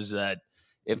shows that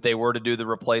if they were to do the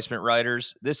replacement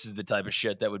writers, this is the type of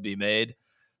shit that would be made.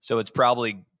 So it's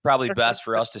probably best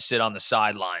for us to sit on the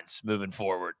sidelines moving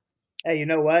forward. Hey, you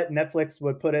know what? Netflix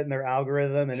would put it in their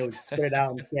algorithm and it would spit it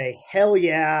out and say, hell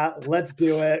yeah, let's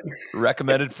do it.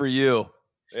 Recommended for you.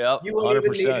 Yep, you won't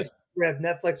 100%. even need a script.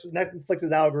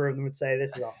 Netflix's algorithm would say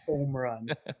this is a home run.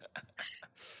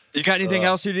 You got anything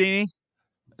else, Houdini?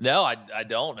 No, I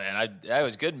don't, man. It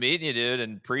was good meeting you, dude,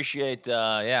 and appreciate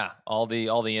all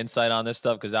the insight on this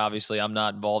stuff, because obviously I'm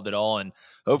not involved at all, and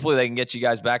hopefully they can get you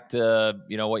guys back to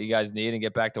what you guys need and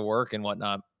get back to work and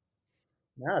whatnot.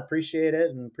 No, I appreciate it,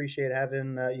 and appreciate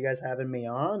having you guys having me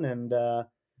on, and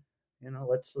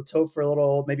let's hope for a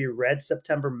little maybe red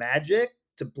September magic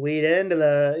to bleed into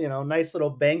the nice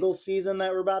little Bengals season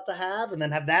that we're about to have, and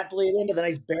then have that bleed into the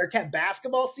nice Bearcat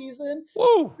basketball season.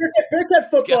 Woo!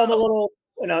 Bearcat football, I'm a little,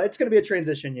 it's going to be a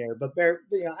transition year, but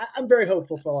I'm very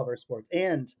hopeful for all of our sports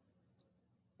and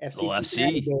FC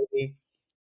Cincinnati, baby.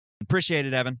 Appreciate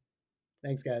it, Evan.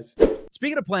 Thanks, guys.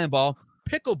 Speaking of playing ball,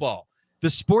 pickleball, the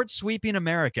sport sweeping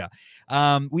America.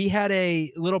 We had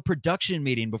a little production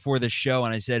meeting before this show,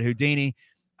 and I said, Houdini,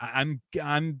 I'm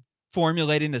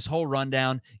formulating this whole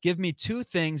rundown. Give me 2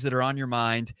 things that are on your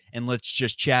mind, and let's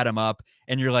just chat them up.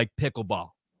 And you're like, pickleball.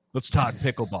 Let's talk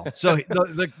pickleball. So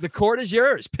the court is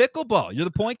yours. Pickleball. You're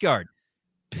the point guard.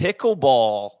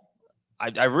 Pickleball.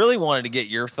 I really wanted to get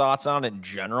your thoughts on it in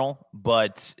general,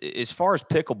 but as far as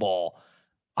pickleball,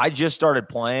 I just started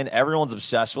playing. Everyone's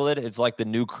obsessed with it. It's like the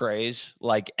new craze.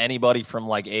 Like anybody from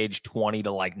like age 20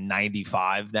 to like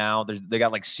 95 now. They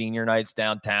got like senior nights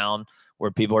downtown where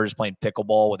people are just playing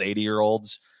pickleball with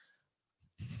 80-year-olds.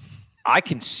 I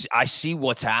see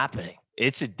what's happening.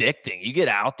 It's addicting. You get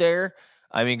out there.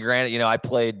 I mean, granted, I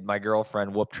played, my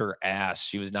girlfriend whooped her ass.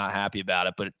 She was not happy about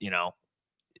it, but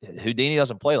Houdini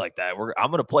doesn't play like that.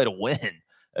 I'm going to play to win.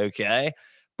 Okay.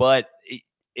 But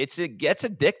it gets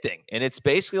addicting, and it's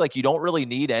basically like you don't really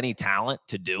need any talent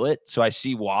to do it. So I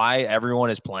see why everyone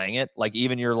is playing it. Like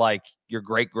even your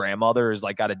great grandmother is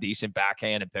like got a decent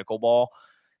backhand at pickleball.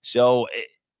 So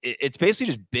it's basically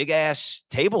just big ass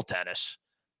table tennis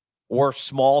or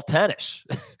small tennis.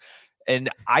 And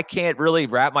I can't really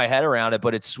wrap my head around it,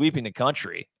 but it's sweeping the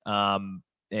country. And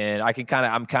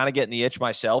I'm kind of getting the itch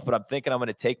myself, but I'm thinking I'm going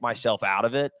to take myself out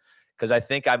of it, because I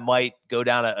think I might go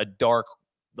down a dark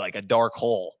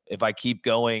hole if I keep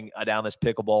going down this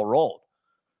pickleball road.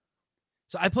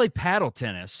 So I play paddle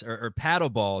tennis or paddle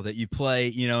ball that you play,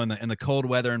 in the cold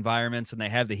weather environments, and they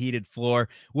have the heated floor.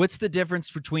 What's the difference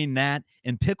between that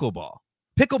and pickleball?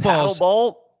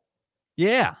 Paddleball?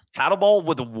 Yeah. Paddleball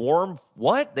with a warm,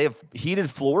 what? They have heated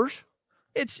floors?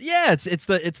 It's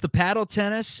the paddle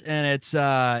tennis, and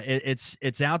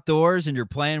it's outdoors, and you're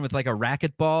playing with like a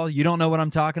racquetball. You don't know what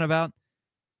I'm talking about?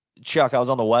 Chuck, I was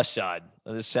on the west side.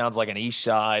 This sounds like an east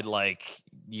side, like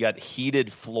you got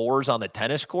heated floors on the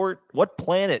tennis court. What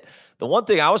planet? The one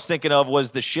thing I was thinking of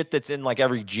was the shit that's in like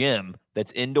every gym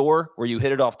that's indoor where you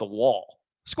hit it off the wall.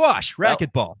 Squash,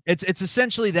 racquetball. It's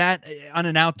essentially that on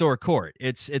an outdoor court.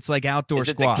 It's like outdoor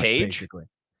squash, the cage? Basically.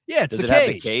 Yeah, Does it have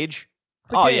the cage? Cage.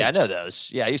 Yeah, I know those.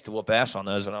 Yeah, I used to whoop ass on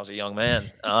those when I was a young man.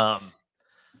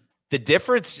 The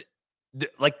difference,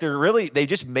 they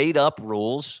just made up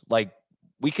rules. Like,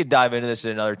 we could dive into this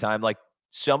at another time. Like,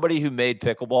 somebody who made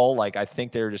pickleball, like, I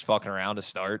think they were just fucking around to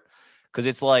start. Because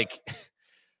it's like,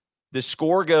 the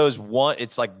score goes one.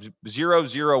 It's like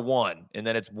 0-0-1, and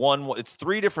then it's 1. It's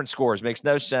 3 different scores. Makes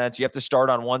no sense. You have to start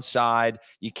on one side.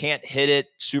 You can't hit it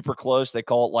super close. They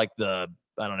call it like the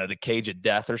cage of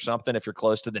death or something. If you're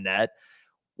close to the net,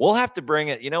 we'll have to bring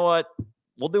it. You know what?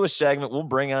 We'll do a segment. We'll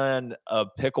bring on a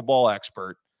pickleball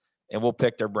expert, and we'll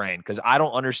pick their brain because I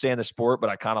don't understand the sport, but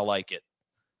I kind of like it.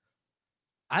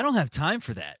 I don't have time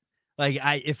for that. Like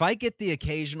if I get the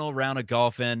occasional round of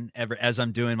golf in as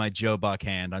I'm doing my Joe Buck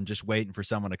hand, I'm just waiting for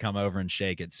someone to come over and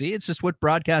shake it. See, it's just what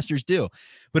broadcasters do.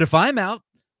 But if I'm out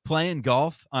playing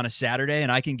golf on a Saturday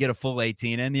and I can get a full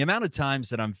 18 in, the amount of times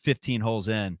that I'm 15 holes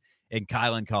in and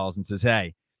Kylan calls and says,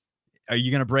 "Hey, are you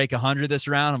going to break 100 this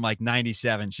round?" I'm like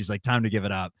 97. She's like, "Time to give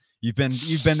it up. You've been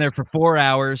there for 4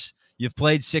 hours. You've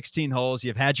played 16 holes.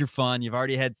 You've had your fun. You've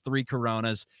already had 3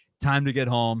 Coronas. Time to get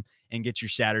home and get your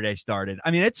Saturday started."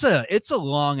 I mean, it's a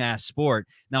long ass sport.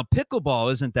 Now,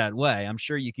 pickleball isn't that way. I'm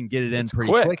sure you can get it in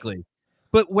pretty quickly.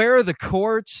 But where are the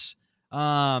courts?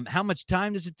 How much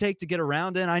time does it take to get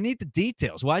around in? I need the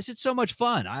details. Why is it so much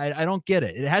fun? I don't get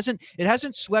it. It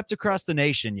hasn't swept across the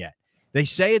nation yet. They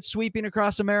say it's sweeping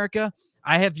across America.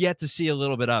 I have yet to see a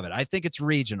little bit of it. I think it's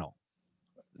regional.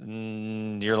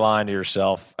 You're lying to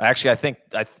yourself. Actually, I think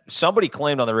somebody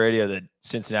claimed on the radio that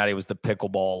Cincinnati was the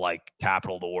pickleball like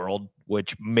capital of the world,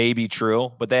 which may be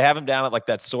true, but they have them down at like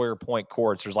that Sawyer Point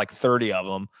courts. There's like 30 of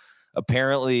them.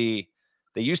 Apparently,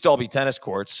 they used to all be tennis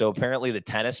courts. So apparently the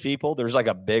tennis people, there's like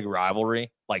a big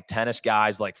rivalry. Like tennis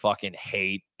guys like fucking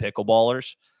hate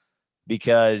pickleballers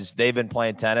because they've been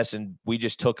playing tennis and we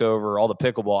just took over all the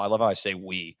pickleball. I love how I say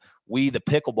we, the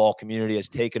pickleball community has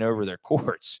taken over their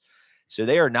courts. So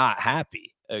they are not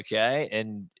happy, okay?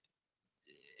 And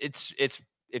it's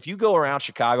if you go around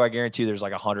Chicago, I guarantee you there's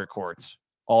like 100 courts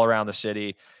all around the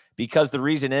city because the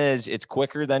reason is it's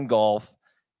quicker than golf.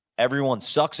 Everyone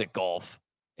sucks at golf,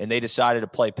 and they decided to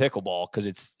play pickleball because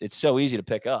it's so easy to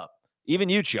pick up. Even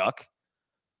you, Chuck.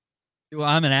 Well,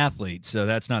 I'm an athlete, so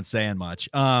that's not saying much.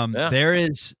 Yeah.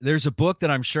 There's a book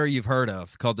that I'm sure you've heard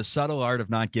of called The Subtle Art of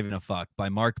Not Giving a Fuck by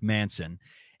Mark Manson,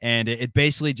 and it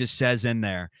basically just says in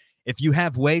there, if you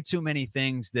have way too many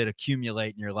things that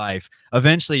accumulate in your life,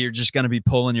 eventually you're just going to be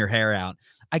pulling your hair out.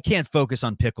 I can't focus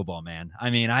on pickleball, man.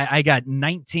 I mean, I got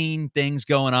 19 things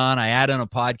going on. I add on a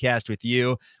podcast with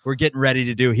you. We're getting ready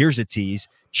to do, here's a tease,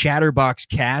 Chatterbox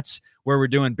Cats, where we're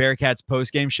doing Bearcats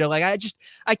post-game show. Like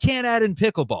I can't add in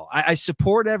pickleball. I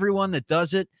support everyone that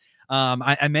does it.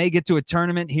 I may get to a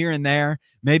tournament here and there.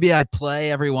 Maybe I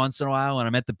play every once in a while when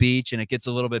I'm at the beach and it gets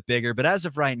a little bit bigger. But as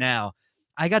of right now,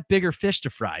 I got bigger fish to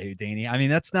fry, Houdini. I mean,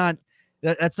 that's not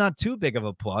too big of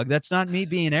a plug. That's not me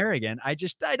being arrogant. I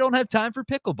don't have time for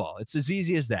pickleball. It's as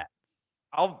easy as that.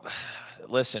 I'll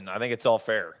listen. I think it's all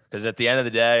fair because at the end of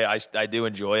the day, I do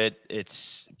enjoy it.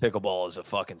 Pickleball is a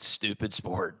fucking stupid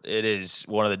sport. It is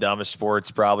one of the dumbest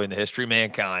sports probably in the history of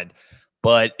mankind,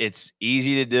 but it's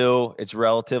easy to do. It's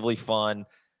relatively fun.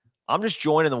 I'm just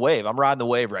joining the wave. I'm riding the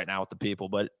wave right now with the people,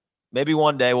 but maybe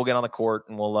one day we'll get on the court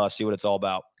and we'll see what it's all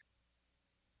about.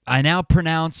 I now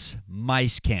pronounce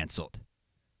mice canceled.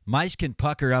 Mice can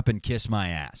pucker up and kiss my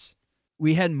ass.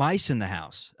 We had mice in the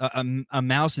house, a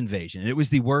mouse invasion. It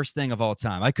was the worst thing of all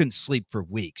time. I couldn't sleep for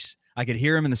weeks. I could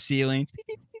hear them in the ceiling.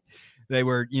 They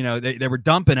were, they were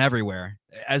dumping everywhere.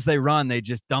 As they run, they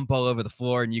just dump all over the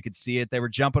floor and you could see it. They were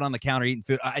jumping on the counter, eating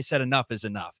food. I said, enough is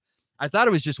enough. I thought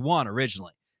it was just one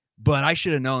originally, but I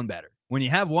should have known better. When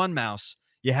you have one mouse,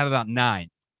 you have about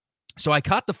 9. So I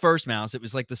caught the first mouse. It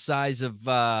was like the size of,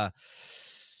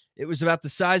 it was about the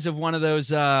size of one of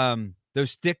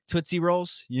those thick Tootsie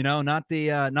Rolls, not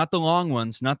the long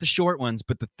ones, not the short ones,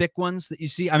 but the thick ones that you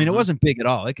see. I mean, it wasn't big at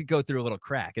all. It could go through a little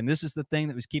crack. And this is the thing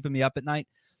that was keeping me up at night.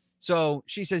 So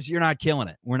she says, you're not killing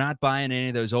it. We're not buying any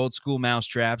of those old school mouse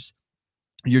traps.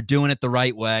 You're doing it the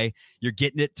right way. You're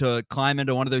getting it to climb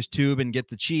into one of those tubes and get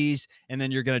the cheese, and then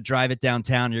you're going to drive it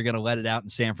downtown. You're going to let it out in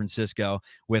San Francisco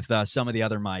with some of the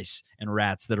other mice and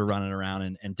rats that are running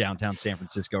around in downtown San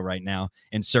Francisco right now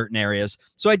in certain areas.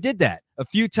 So I did that a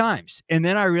few times, and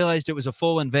then I realized it was a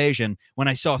full invasion when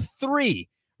I saw 3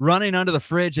 running under the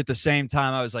fridge at the same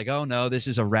time. I was like, oh, no, this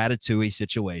is a Ratatouille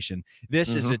situation.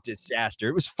 This is a disaster.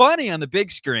 It was funny on the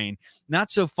big screen, not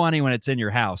so funny when it's in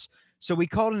your house. So we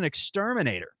called an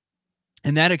exterminator,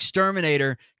 and that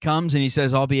exterminator comes and he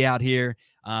says, I'll be out here.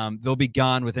 They'll be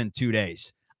gone within 2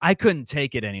 days. I couldn't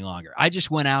take it any longer. I just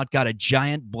went out, got a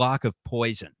giant block of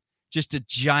poison, just a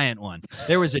giant one.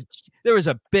 There was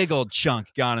a big old chunk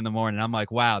gone in the morning. I'm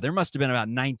like, wow, there must have been about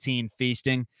 19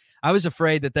 feasting. I was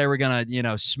afraid that they were going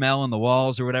to, smell in the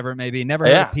walls or whatever it may be. Never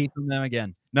heard a peep from them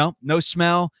again. No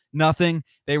smell, nothing.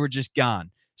 They were just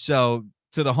gone. So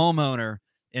to the homeowner,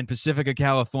 in Pacifica,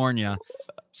 California,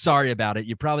 sorry about it.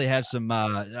 You probably have some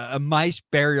a mice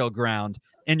burial ground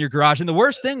in your garage. And the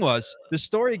worst thing was, the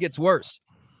story gets worse.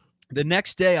 The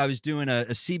next day, I was doing a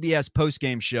CBS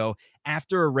postgame show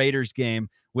after a Raiders game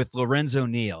with Lorenzo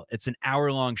Neal. It's an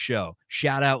hour-long show.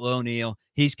 Shout out Lo Neal.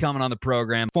 He's coming on the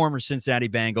program, former Cincinnati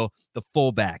Bengal, the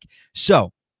fullback.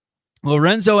 So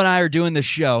Lorenzo and I are doing the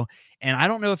show, and I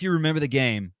don't know if you remember the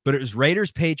game, but it was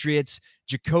Raiders-Patriots.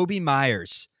 Jacoby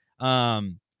Myers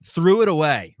threw it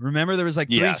away. Remember, there was like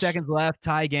 3 seconds left,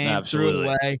 tie game, Absolutely. threw it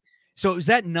away. So it was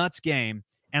that nuts game,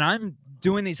 and I'm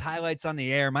doing these highlights on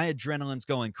the air. My adrenaline's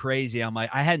going crazy. I'm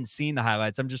like, I hadn't seen the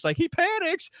highlights. I'm just like, he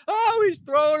panics. Oh, he's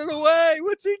throwing it away.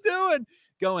 What's he doing?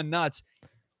 Going nuts.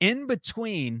 In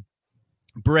between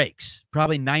breaks,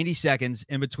 probably 90 seconds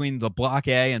in between the block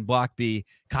A and block B,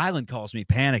 Kylan calls me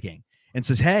panicking and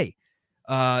says, hey,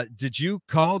 did you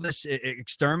call this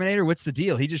exterminator? What's the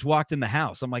deal? He just walked in the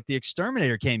house. I'm like, the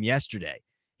exterminator came yesterday.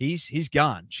 He's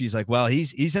gone. She's like, well,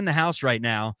 he's in the house right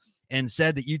now and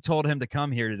said that you told him to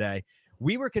come here today.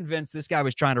 We were convinced this guy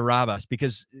was trying to rob us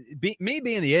because me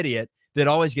being the idiot that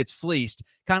always gets fleeced,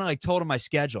 kind of like told him my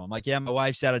schedule. I'm like, yeah, my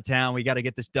wife's out of town. We got to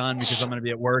get this done because I'm going to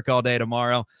be at work all day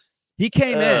tomorrow. He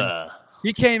came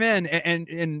in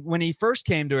and when he first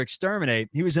came to exterminate,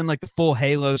 he was in like the full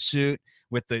Halo suit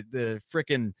with the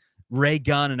freaking ray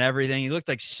gun and everything. He looked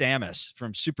like Samus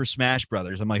from Super Smash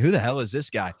Brothers. I'm like, who the hell is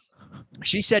this guy?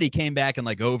 She said he came back in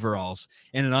like overalls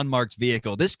in an unmarked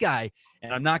vehicle. This guy,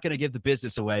 and I'm not going to give the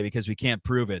business away because we can't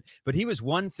prove it, but he was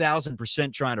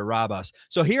 1,000% trying to rob us.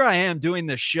 So here I am doing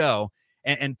this show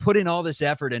and putting all this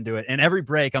effort into it. And every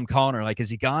break I'm calling her like, is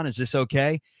he gone? Is this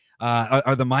okay?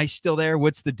 Are the mice still there?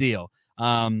 What's the deal?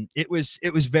 It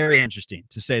was very interesting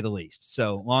to say the least.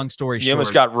 So long story short, you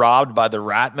almost got robbed by the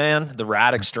rat man, the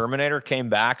rat exterminator came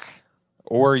back.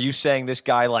 Or are you saying this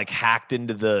guy like hacked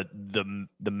into the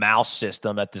mouse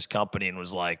system at this company and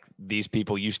was like, these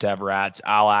people used to have rats.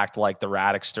 I'll act like the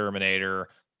rat exterminator,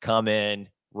 come in,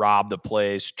 rob the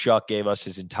place. Chuck gave us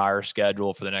his entire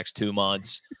schedule for the next 2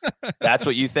 months. That's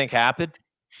what you think happened?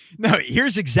 No,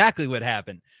 here's exactly what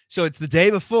happened. So it's the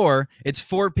day before. It's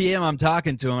 4 p.m. I'm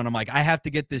talking to him, and I'm like, I have to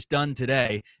get this done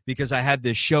today because I have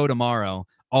this show tomorrow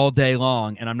all day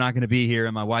long, and I'm not going to be here,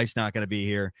 and my wife's not going to be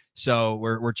here. So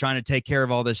we're trying to take care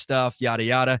of all this stuff, yada,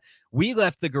 yada. We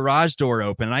left the garage door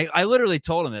open. I literally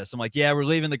told him this. I'm like, yeah, we're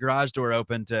leaving the garage door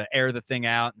open to air the thing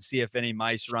out and see if any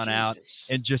mice run out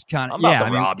and just kind of, I'm about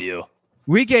to rob you.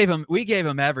 We gave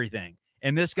him everything.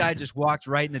 And this guy just walked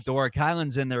right in the door.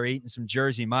 Kylan's in there eating some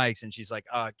Jersey Mike's, and she's like,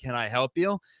 can I help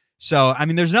you? So, I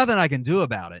mean, there's nothing I can do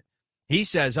about it. He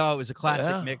says, it was a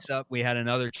classic mix-up. We had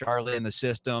another Charlie in the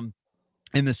system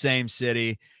in the same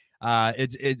city.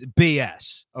 It's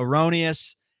BS,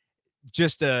 erroneous,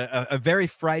 just a very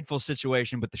frightful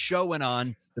situation. But the show went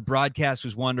on. The broadcast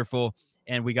was wonderful,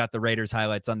 and we got the Raiders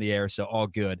highlights on the air, so all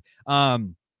good.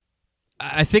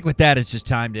 I think with that, it's just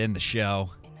time to end the show.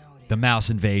 The mouse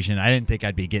invasion. I didn't think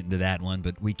I'd be getting to that one,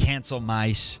 but we cancel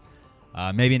mice.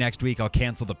 Maybe next week I'll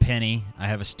cancel the penny. I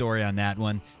have a story on that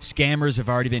one. Scammers have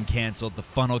already been canceled. The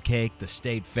funnel cake, the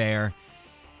state fair,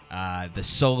 the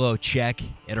solo check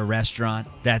at a restaurant,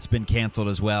 that's been canceled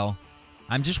as well.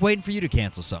 I'm just waiting for you to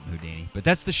cancel something, Houdini. But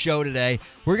that's the show today.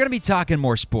 We're going to be talking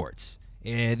more sports.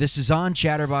 This is on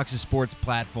Chatterbox's sports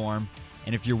platform.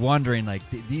 And if you're wondering, like,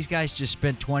 these guys just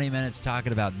spent 20 minutes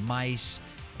talking about mice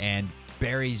and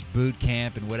Barry's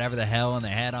Bootcamp and whatever the hell, and they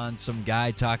had on some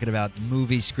guy talking about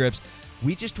movie scripts.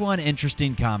 We just want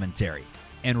interesting commentary.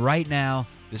 And right now,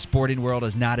 the sporting world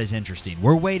is not as interesting.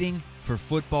 We're waiting for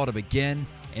football to begin,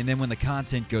 and then when the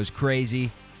content goes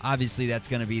crazy, obviously that's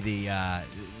going to be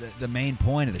the main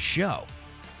point of the show.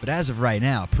 But as of right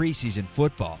now, preseason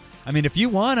football. I mean, if you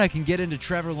want, I can get into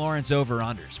Trevor Lawrence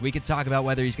over-unders. We could talk about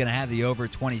whether he's going to have the over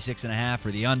 26.5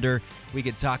 or the under. We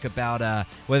could talk about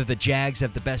whether the Jags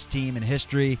have the best team in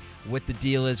history, what the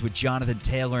deal is with Jonathan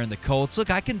Taylor and the Colts. Look,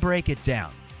 I can break it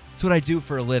down. That's what I do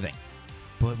for a living.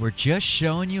 But we're just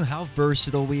showing you how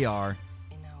versatile we are.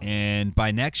 And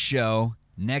by next show,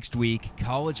 next week,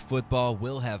 college football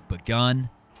will have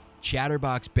begun.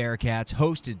 Chatterbox Bearcats,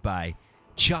 hosted by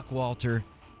Chuck Walter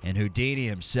and Houdini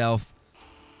himself.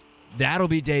 That'll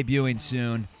be debuting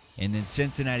soon. And then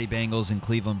Cincinnati Bengals and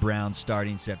Cleveland Browns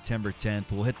starting September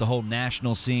 10th. We'll hit the whole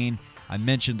national scene. I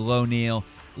mentioned Lo Neal.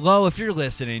 Lo, if you're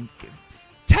listening,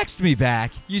 text me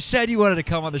back. You said you wanted to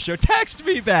come on the show. Text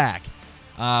me back.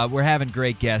 We're having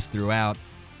great guests throughout,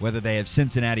 whether they have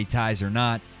Cincinnati ties or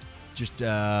not. Just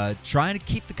trying to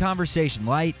keep the conversation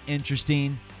light,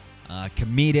 interesting,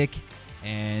 comedic,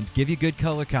 and give you good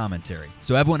color commentary.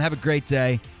 So everyone have a great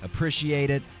day. Appreciate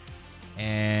it.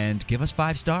 And give us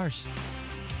 5 stars.